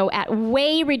them, at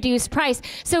way reduced price.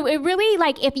 So it really,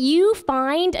 like, if you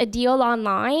find a deal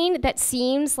online that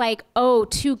seems like, oh,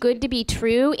 too good to be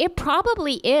true, it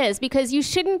probably is, because you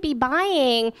shouldn't be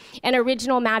buying an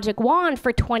original magic wand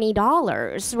for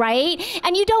 $20, right?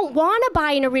 And you don't want to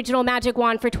buy an original magic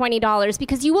wand for $20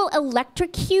 because you will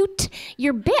electrocute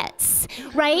your bits,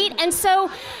 right? And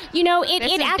so,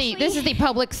 this is the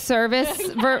public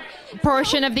service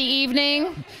portion of the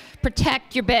evening.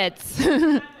 Protect your bits.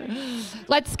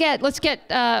 Let's get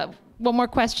one more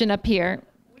question up here.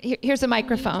 Here's a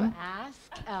microphone.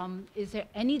 Is there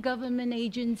any government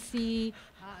agency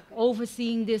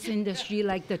overseeing this industry,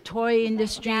 like the toy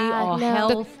industry or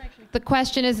health? The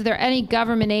question is there any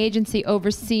government agency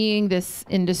overseeing this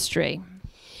industry?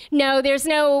 No, there's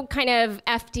no kind of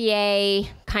FDA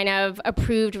kind of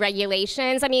approved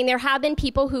regulations. I mean, there have been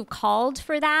people who've called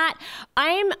for that.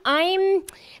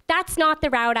 That's not the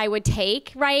route I would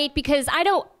take, right? Because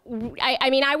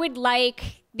I would like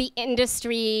the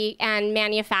industry and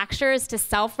manufacturers to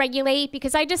self-regulate,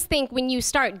 because I just think when you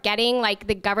start getting like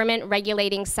the government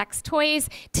regulating sex toys,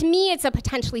 to me it's a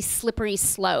potentially slippery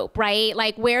slope, right?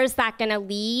 Like where's that gonna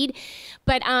lead?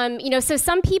 But so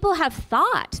some people have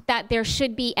thought that there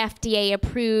should be FDA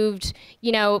approved,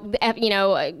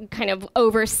 kind of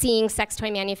overseeing sex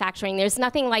toy manufacturing. There's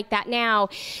nothing like that now.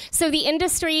 So the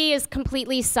industry is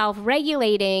completely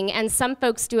self-regulating, and some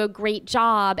folks do a great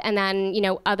job, and then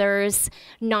others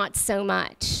not so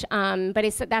much. But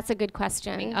that's a good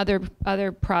question.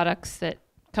 Other products that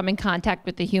come in contact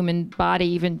with the human body,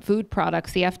 even food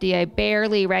products, the FDA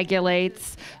barely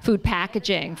regulates food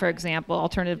packaging, for example,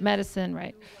 alternative medicine,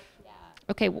 right? Yeah.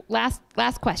 Okay, last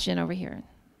question over here.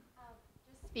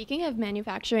 Speaking of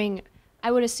manufacturing,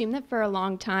 I would assume that for a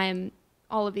long time,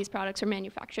 all of these products are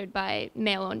manufactured by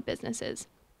male-owned businesses,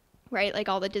 right? Like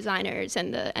all the designers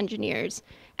and the engineers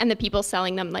and the people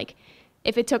selling them. Like,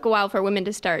 if it took a while for women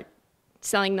to start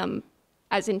selling them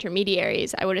as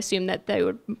intermediaries, I would assume that they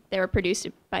were produced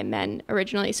by men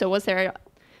originally. So was there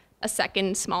a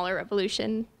second smaller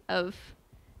revolution of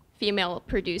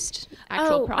female-produced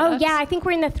actual products? Oh, yeah, I think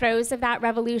we're in the throes of that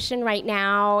revolution right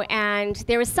now. And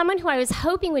there was someone who I was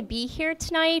hoping would be here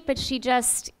tonight, but she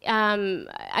just,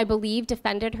 I believe,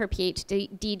 defended her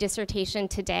Ph.D. dissertation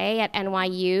today at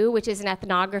NYU, which is an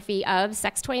ethnography of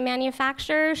sex toy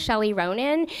manufacturer, Shelley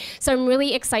Ronan. So I'm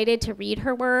really excited to read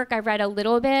her work. I've read a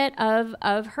little bit of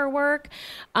her work.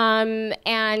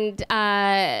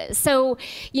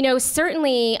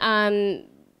 Certainly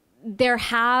there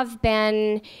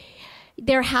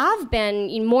have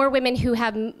been more women who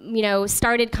have,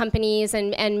 started companies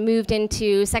and moved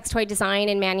into sex toy design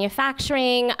and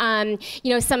manufacturing.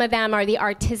 Some of them are the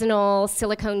artisanal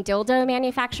silicone dildo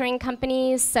manufacturing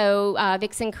companies. So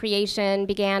Vixen Creation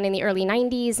began in the early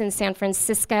 90s in San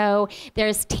Francisco.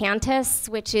 There's Tantus,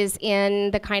 which is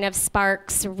in the kind of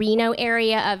Sparks, Reno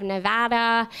area of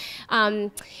Nevada,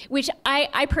 which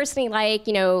I personally like.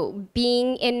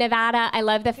 Being in Nevada, I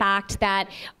love the fact that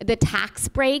the tax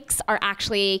breaks are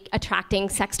actually attracting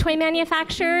sex toy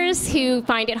manufacturers who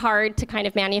find it hard to kind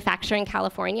of manufacture in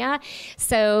California.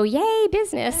 So yay,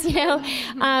 business,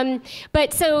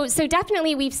 But so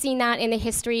definitely we've seen that in the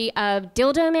history of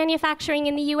dildo manufacturing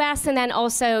in the US, and then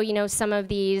also, some of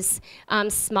these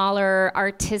smaller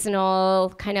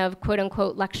artisanal kind of quote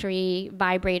unquote luxury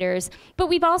vibrators. But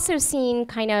we've also seen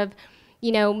kind of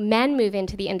men move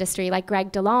into the industry, like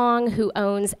Greg DeLong, who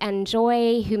owns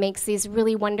Enjoy, who makes these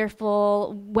really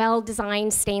wonderful,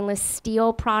 well-designed stainless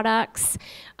steel products.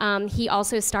 He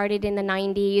also started in the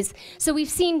 90s. So we've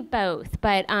seen both,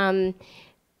 but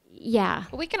yeah.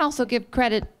 We can also give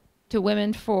credit to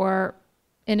women for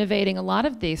innovating a lot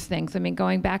of these things. I mean,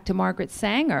 going back to Margaret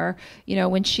Sanger,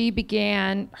 when she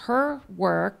began her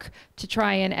work to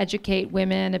try and educate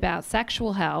women about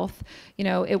sexual health,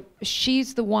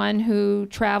 she's the one who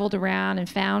traveled around and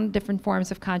found different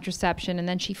forms of contraception, and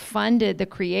then she funded the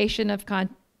creation of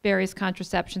various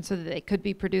contraceptions so that they could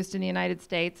be produced in the United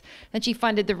States. Then she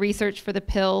funded the research for the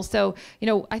pill. So,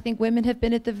 I think women have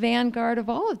been at the vanguard of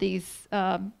all of these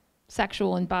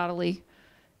sexual and bodily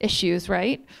issues,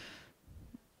 right?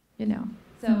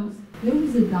 So there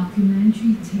was a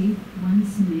documentary tape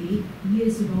once made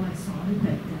years ago. I saw it,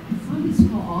 but I thought it's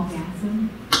called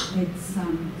Orgasm. It's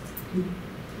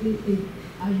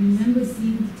I remember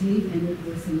seeing the tape, and it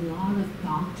was a lot of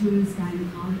doctors,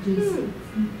 gynecologists,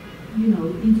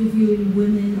 interviewing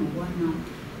women or whatnot.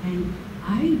 And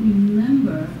I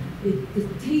remember the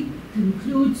tape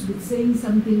concludes with saying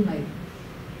something like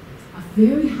a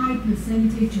very high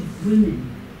percentage of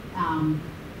women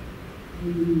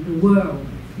in the world,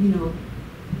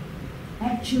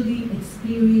 actually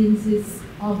experiences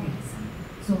orgasm.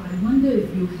 So I wonder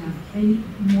if you have any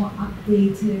more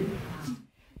updated.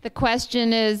 The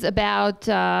question is about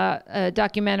a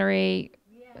documentary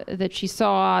that she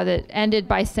saw that ended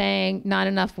by saying not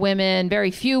enough women, very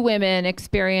few women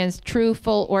experience true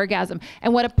full orgasm.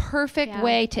 And what a perfect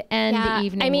way to end the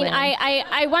evening. I mean, Lynn.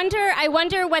 I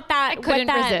wonder what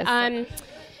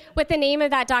what the name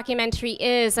of that documentary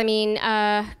is. I mean,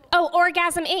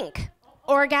 Orgasm Inc.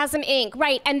 Orgasm Inc.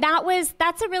 Right, and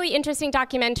that's a really interesting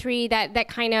documentary that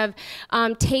kind of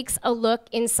takes a look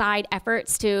inside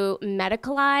efforts to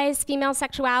medicalize female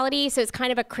sexuality. So it's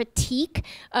kind of a critique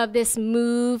of this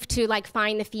move to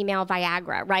find the female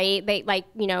Viagra, right?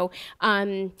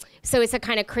 So it's a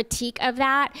kind of critique of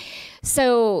that.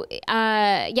 So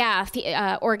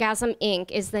Orgasm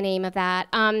Inc. is the name of that.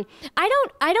 I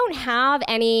don't have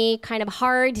any kind of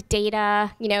hard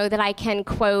data, that I can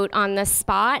quote on the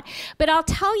spot, but I'll I'll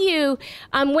tell you,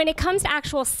 when it comes to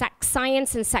actual sex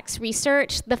science and sex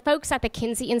research, the folks at the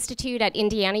Kinsey Institute at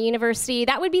Indiana University,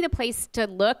 that would be the place to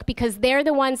look, because they're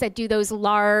the ones that do those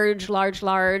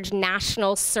large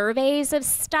national surveys of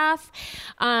stuff.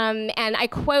 And I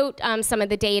quote some of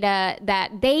the data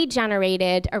that they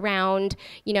generated around,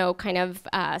 kind of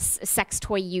sex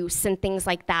toy use and things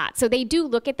like that. So they do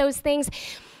look at those things.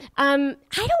 I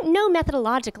don't know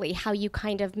methodologically how you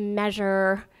kind of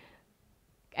measure.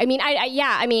 I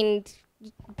mean,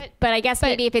 but I guess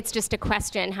maybe if it's just a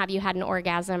question, have you had an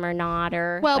orgasm or not,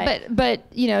 or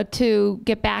but to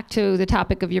get back to the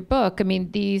topic of your book, I mean,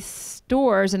 these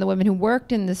stores and the women who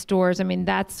worked in the stores, I mean,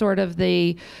 that's sort of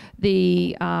the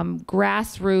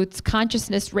grassroots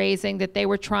consciousness raising that they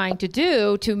were trying to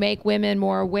do to make women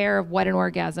more aware of what an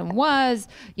orgasm was,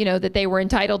 that they were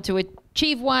entitled to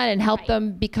achieve one and help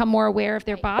them become more aware of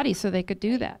their body so they could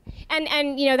do that. And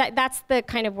that's the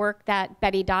kind of work that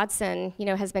Betty Dodson,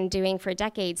 has been doing for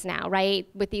decades now, right?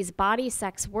 With these body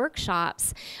sex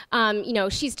workshops,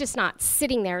 she's just not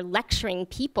sitting there lecturing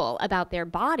people about their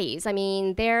bodies. I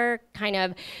mean, they're kind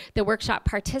of, the workshop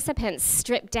participants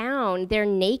strip down, they're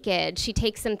naked. She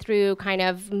takes them through kind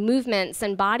of movements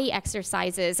and body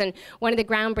exercises. And one of the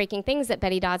groundbreaking things that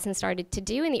Betty Dodson started to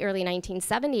do in the early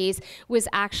 1970s was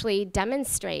actually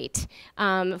demonstrate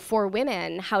for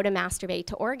women how to masturbate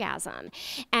to orgasm.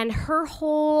 And her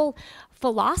whole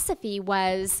philosophy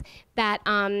was that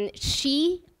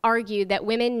she argued that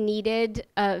women needed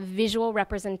a visual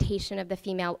representation of the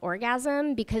female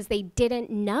orgasm because they didn't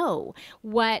know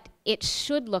what it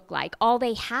should look like. All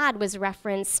they had was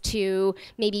reference to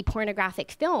maybe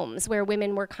pornographic films where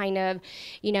women were kind of,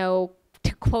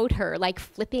 to quote her, like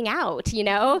flipping out,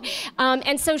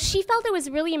 And so she felt it was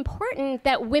really important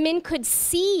that women could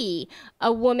see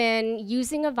a woman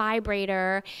using a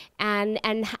vibrator and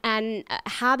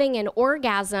having an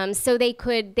orgasm, so they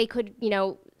could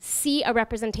see a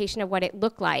representation of what it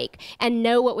looked like and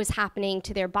know what was happening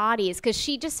to their bodies. Because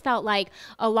she just felt like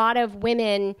a lot of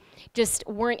women just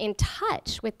weren't in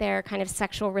touch with their kind of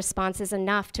sexual responses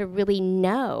enough to really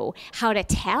know how to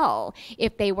tell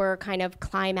if they were kind of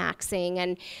climaxing.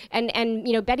 And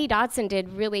Betty Dodson did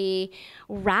really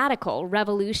radical,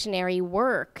 revolutionary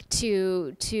work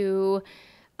to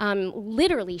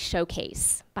literally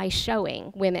showcase by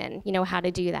showing women, how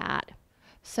to do that.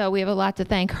 So we have a lot to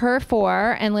thank her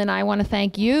for. And Lynn, I want to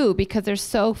thank you, because there's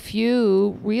so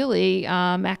few really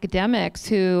academics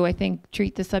who I think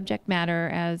treat the subject matter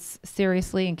as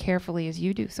seriously and carefully as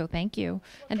you do. So thank you.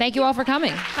 And thank you all for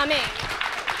coming.